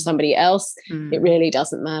me or from somebody else, it really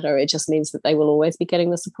doesn't matter. It just means that they will always be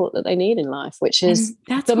getting the support that they need in life, which is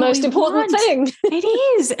the most important thing.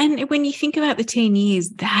 It is. And when you think about the teen years,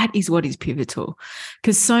 that is what is pivotal,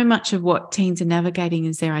 because so much of what teens are navigating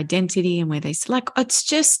is their identity and where they it's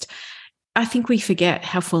just, I think we forget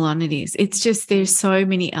how full on it is. It's just, there's so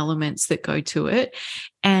many elements that go to it.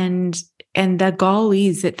 And the goal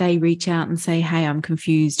is that they reach out and say, hey, I'm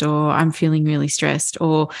confused, or I'm feeling really stressed,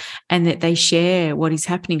 and that they share what is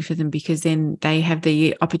happening for them, because then they have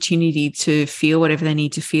the opportunity to feel whatever they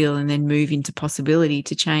need to feel and then move into possibility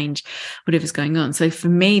to change whatever's going on. So for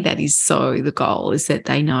me, that is so the goal, is that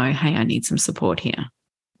they know, hey, I need some support here.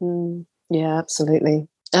 Yeah, absolutely.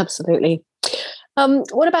 Absolutely.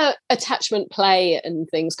 What about attachment play and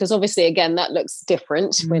things? Because obviously, again, that looks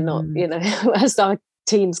different. We're not, as our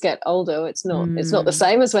teens get older, it's not the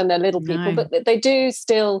same as when they're little people, but they do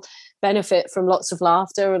still benefit from lots of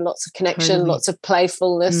laughter and lots of connection, lots of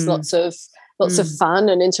playfulness, lots of fun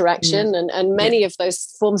and interaction, and many of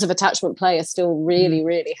those forms of attachment play are still really,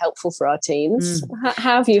 really helpful for our teens.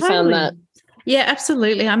 How have you found that? Yeah,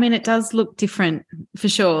 absolutely. I mean, it does look different for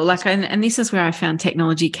sure. And this is where I found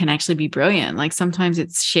technology can actually be brilliant. Like, sometimes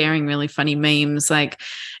it's sharing really funny memes. Like,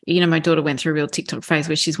 my daughter went through a real TikTok phase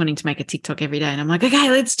where she's wanting to make a TikTok every day. And I'm like,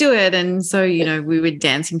 okay, let's do it. And so, we were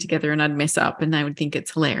dancing together, and I'd mess up and they would think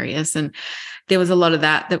it's hilarious. And there was a lot of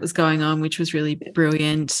that was going on, which was really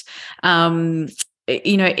brilliant.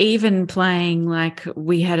 Even playing, like,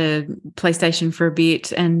 we had a PlayStation for a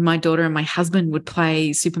bit, and my daughter and my husband would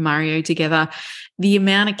play Super Mario together. The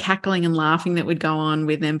amount of cackling and laughing that would go on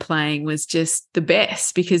with them playing was just the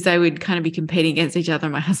best, because they would kind of be competing against each other.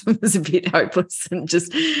 My husband was a bit hopeless, and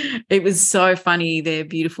it was so funny, their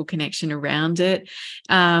beautiful connection around it.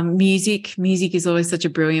 Music is always such a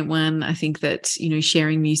brilliant one. I think that,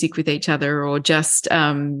 sharing music with each other, or just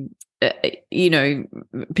you know,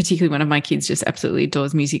 particularly one of my kids just absolutely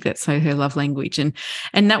adores music. That's so her love language. And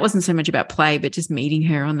that wasn't so much about play, but just meeting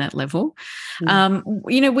her on that level.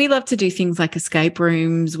 You know, we love to do things like escape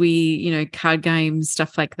rooms, card games,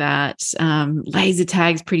 stuff like that. Laser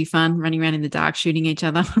tags, pretty fun, running around in the dark, shooting each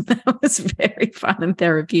other. That was very fun and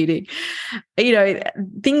therapeutic. You know,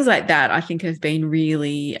 things like that I think have been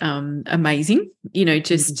really amazing, you know,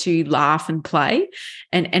 just to laugh and play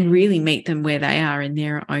and really meet them where they are in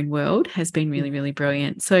their own world has been really, really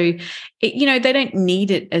brilliant. So, you know, they don't need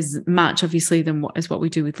it as much, obviously, as what we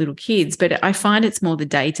do with little kids, but I find it's more the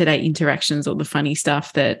day-to-day interactions or the funny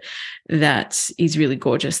stuff that is really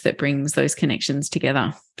gorgeous, that brings those connections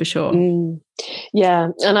together, for sure. Yeah,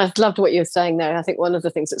 and I've loved what you're saying there. I think one of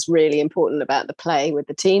the things that's really important about the play with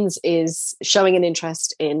the teens is showing an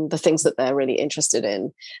interest in the things that they're really interested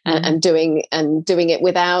in, and doing it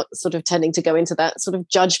without sort of tending to go into that sort of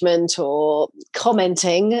judgment or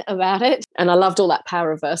commenting about it. And I loved all that power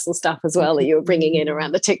reversal stuff as well that you were bringing in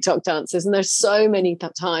around the TikTok dances. And there's so many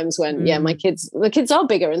times when the kids are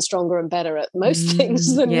bigger and stronger and better at most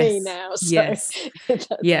things than me now. So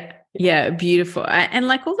yeah, beautiful. And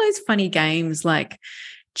like all those funny games like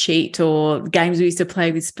Cheat or games we used to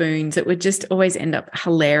play with spoons that would just always end up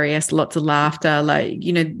hilarious, lots of laughter, like,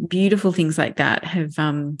 you know, beautiful things like that have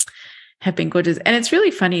been gorgeous. And it's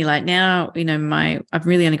really funny, like now, you know, I've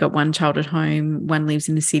really only got one child at home, one lives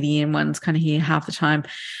in the city and one's kind of here half the time.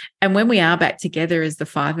 And when we are back together as the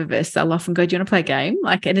five of us, I'll often go, do you want to play a game?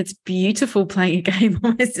 Like, and it's beautiful playing a game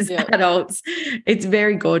almost as adults. It's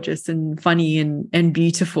very gorgeous and funny and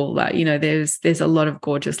beautiful. Like, you know, there's a lot of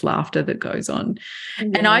gorgeous laughter that goes on.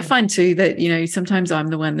 And I find too that, you know, sometimes I'm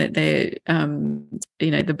the one that they're,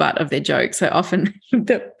 you know, the butt of their joke. So often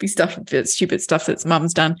there'll be stupid stuff that's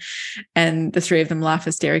mum's done, and the three of them laugh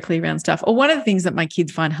hysterically around stuff. Or one of the things that my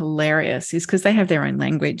kids find hilarious is because they have their own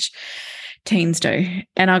language, teens do,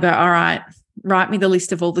 and I'll go, all right, write me the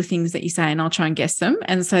list of all the things that you say and I'll try and guess them.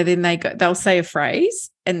 And so then they'll say a phrase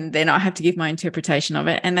and then I have to give my interpretation of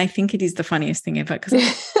it, and they think it is the funniest thing ever because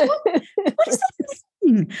what does that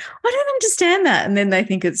mean? I don't understand that. And then they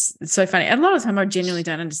think it's so funny. And a lot of the time I genuinely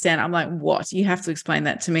don't understand. I'm like, what? You have to explain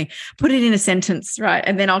that to me. Put it in a sentence, right?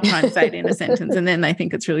 And then I'll try and say it in a sentence, and then they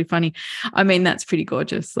think it's really funny. I mean, that's pretty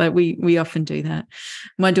gorgeous. Like we often do that.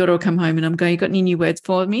 My daughter will come home and I'm going, you got any new words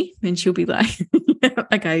for me? And she'll be like,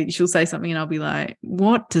 okay, she'll say something and I'll be like,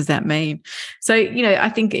 what does that mean? So, you know, I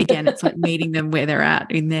think, again, it's like meeting them where they're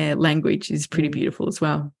at in their language is pretty beautiful as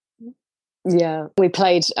well. Yeah, we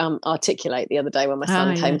played Articulate the other day when my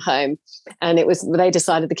son came home, and they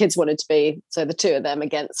decided the kids wanted to be, so the two of them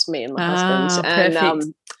against me and my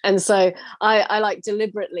husband. And so I like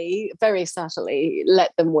deliberately, very subtly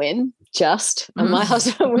let them win and my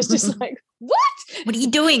husband was just like, what are you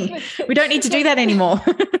doing? We don't need to do that anymore.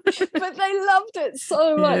 But they loved it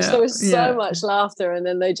so much. There was so much laughter, and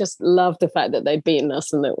then they just loved the fact that they'd beaten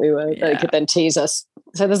us and that they could then tease us.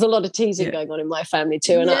 So there's a lot of teasing going on in my family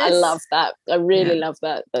too, and I love that. I really love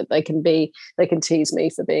that they can tease me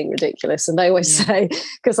for being ridiculous. And they always say,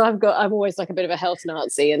 because I'm always like a bit of a health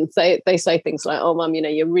Nazi, and they say things like, "Oh, Mum, you know,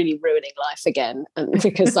 you're really ruining life again," and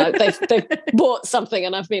because they've bought something,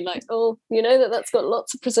 and I've been like, "Oh, you know that's got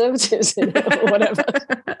lots of preservatives in it," or whatever.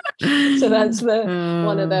 So that's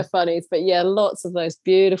one of their funnies. But yeah, lots of those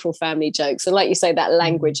beautiful family jokes, and like you say, that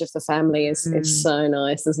language of the family is so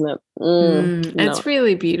nice, isn't it? It's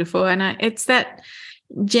really beautiful, and it's that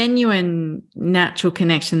genuine natural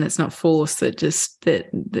connection that's not forced,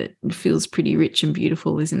 that feels pretty rich and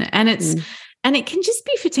beautiful, isn't it? And it can just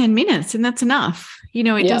be for 10 minutes and that's enough. You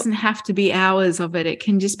know, it doesn't have to be hours of it. It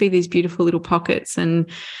can just be these beautiful little pockets, and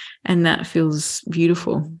that feels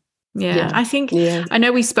beautiful. I think I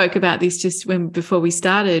know we spoke about this just before we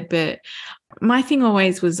started, but my thing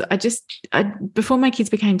always was before my kids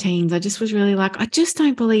became teens, I just was really like, I just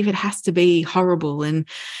don't believe it has to be horrible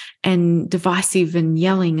and divisive and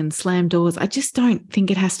yelling and slam doors. I just don't think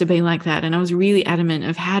it has to be like that. And I was really adamant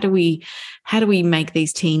of how do we make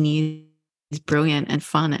these teen years brilliant and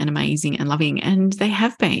fun and amazing and loving, and they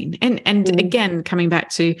have been. And again, coming back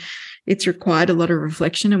to, it's required a lot of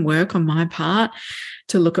reflection and work on my part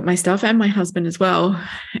to look at my stuff and my husband as well.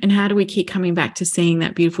 And how do we keep coming back to seeing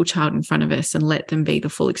that beautiful child in front of us and let them be the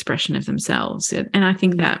full expression of themselves? And I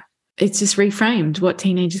think that it's just reframed what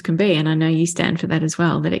teenagers can be. And I know you stand for that as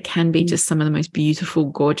well, that it can be just some of the most beautiful,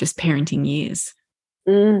 gorgeous parenting years.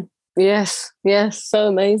 Yes, yes, so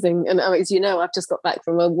amazing. And as you know, I've just got back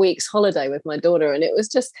from a week's holiday with my daughter, and it was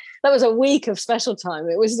just, that was a week of special time.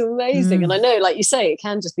 It was amazing. And I know, like you say, it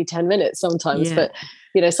can just be 10 minutes sometimes, but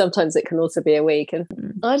sometimes it can also be a week. And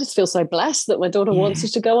I just feel so blessed that my daughter wants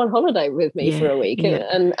us to go on holiday with me for a week,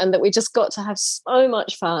 and that we just got to have so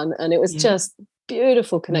much fun. And it was just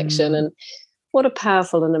beautiful connection. And what a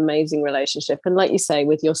powerful and amazing relationship. And like you say,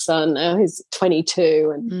 with your son now, he's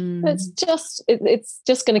 22, and it's just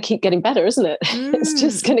going to keep getting better, isn't it? It's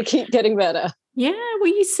just going to keep getting better. Yeah, well,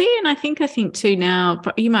 you see, and I think too now,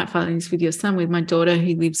 you might find this with your son, with my daughter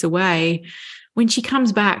who lives away. When she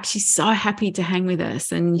comes back, she's so happy to hang with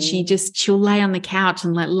us, and she'll lay on the couch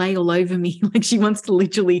and lay all over me. Like she wants to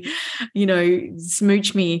literally,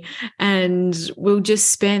 smooch me, and we'll just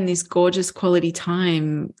spend this gorgeous quality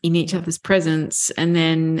time in each other's presence. And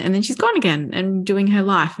then she's gone again and doing her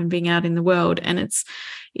life and being out in the world. And it's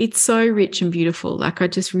so rich and beautiful. Like I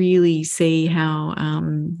just really see how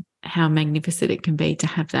magnificent it can be to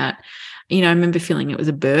have that. I remember feeling it was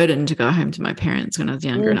a burden to go home to my parents when I was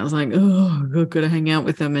younger, and I was like, oh, I've got to hang out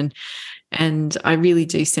with them. And I really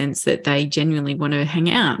do sense that they genuinely want to hang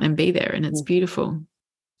out and be there, and it's beautiful.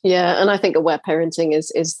 Yeah, and I think aware parenting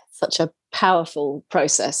is such a powerful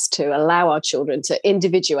process to allow our children to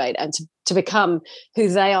individuate and to become who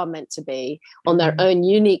they are meant to be on their own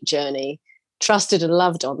unique journey, trusted and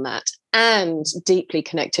loved on that, and deeply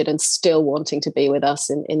connected and still wanting to be with us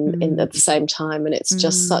in at the same time. And it's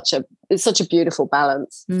just such a beautiful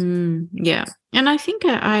balance. Yeah. And I think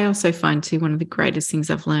I also find too, one of the greatest things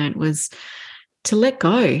I've learned was to let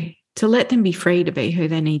go, to let them be free to be who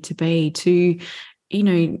they need to be, to,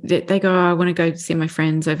 they go, I want to go see my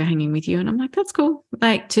friends over hanging with you. And I'm like, that's cool.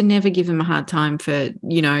 Like to never give them a hard time for,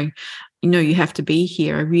 you have to be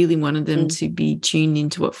here. I really wanted them to be tuned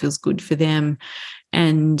into what feels good for them.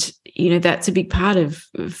 And, that's a big part of,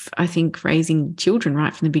 I think, raising children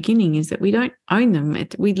right from the beginning, is that we don't own them.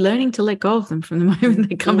 We're learning to let go of them from the moment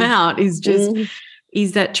they come out, is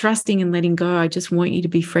that trusting and letting go. I just want you to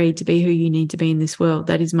be free to be who you need to be in this world.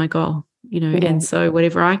 That is my goal, and so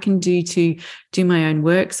whatever I can do to do my own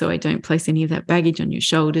work so I don't place any of that baggage on your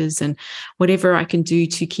shoulders, and whatever I can do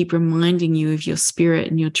to keep reminding you of your spirit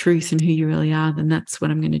and your truth and who you really are, then that's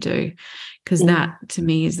what I'm going to do, because that to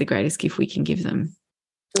me is the greatest gift we can give them.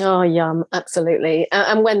 Oh, yum, absolutely.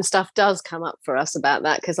 And when stuff does come up for us about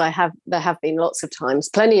that, because there have been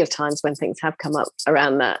plenty of times when things have come up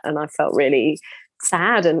around that, and I felt really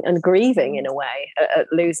sad and grieving in a way at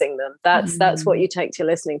losing them. That's what you take to your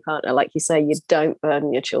listening partner. Like you say, you don't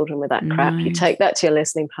burden your children with that crap. You take that to your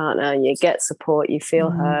listening partner, you get support, you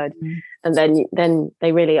feel heard, and then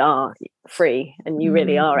they really are free, and you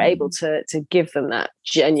really are able to give them that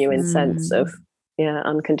genuine sense of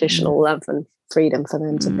unconditional love and freedom for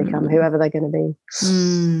them to become whoever they're going to be.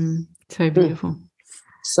 So beautiful.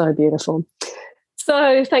 So beautiful.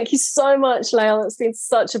 So thank you so much, Lael. It's been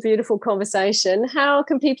such a beautiful conversation. How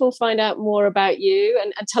can people find out more about you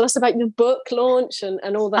and tell us about your book launch and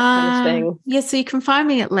all that kind of thing? Yeah, so you can find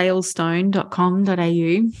me at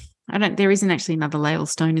laelstone.com.au. There isn't actually another Lael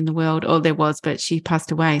Stone in the world, or there was, but she passed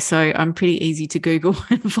away. So I'm pretty easy to Google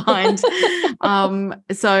and find.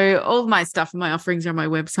 So all my stuff and my offerings are on my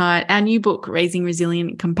website. Our new book, Raising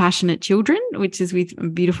Resilient and Compassionate Children, which is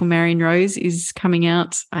with beautiful Marion Rose, is coming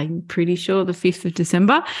out, I'm pretty sure, the 5th of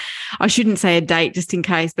December. I shouldn't say a date just in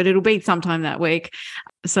case, but it'll be sometime that week.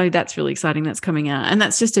 So that's really exciting. That's coming out. And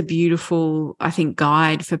that's just a beautiful, I think,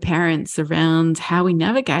 guide for parents around how we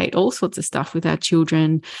navigate all sorts of stuff with our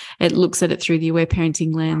children. It looks at it through the aware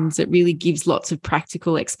parenting lens. It really gives lots of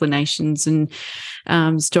practical explanations and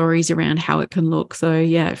stories around how it can look. So,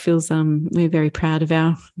 yeah, it feels we're very proud of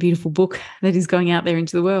our beautiful book that is going out there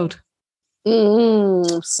into the world.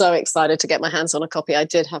 So excited to get my hands on a copy. I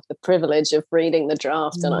did have the privilege of reading the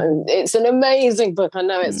draft, and it's an amazing book. I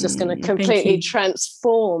know it's just going to completely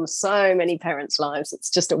transform so many parents' lives. It's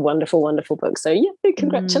just a wonderful, wonderful book. So yeah,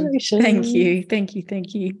 congratulations. Thank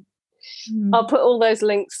you. I'll put all those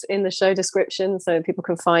links in the show description so people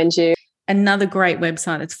can find you. Another great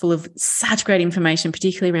website that's full of such great information,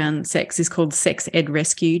 particularly around sex, is called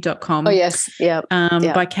sexedrescue.com. Oh, yes. Yeah.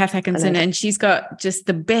 By Kath Atkinson. And she's got just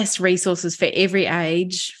the best resources for every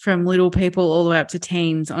age, from little people all the way up to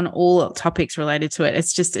teens, on all topics related to it.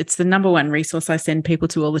 It's the number one resource I send people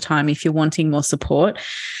to all the time if you're wanting more support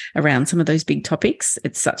around some of those big topics.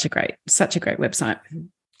 It's such a great website.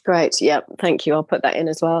 Great. Yeah. Thank you. I'll put that in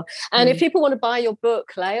as well. And if people want to buy your book,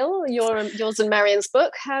 Lael, yours and Marion's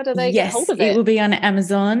book, how do they get hold of it? It will be on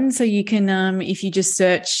Amazon. So you can, if you just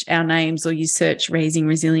search our names or you search Raising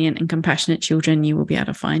Resilient and Compassionate Children, you will be able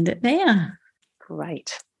to find it there.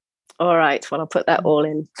 Great. All right. Well, I'll put that all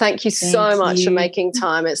in. Thank you so much for making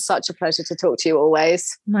time. It's such a pleasure to talk to you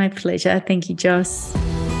always. My pleasure. Thank you, Joss.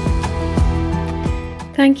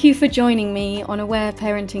 Thank you for joining me on Aware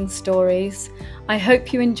Parenting Stories. I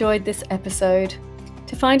hope you enjoyed this episode.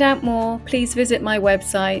 To find out more, please visit my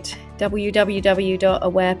website,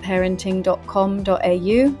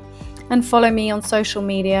 www.awareparenting.com.au, and follow me on social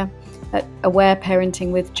media at Aware Parenting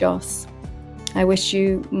with Joss. I wish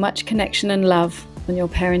you much connection and love on your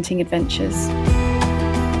parenting adventures.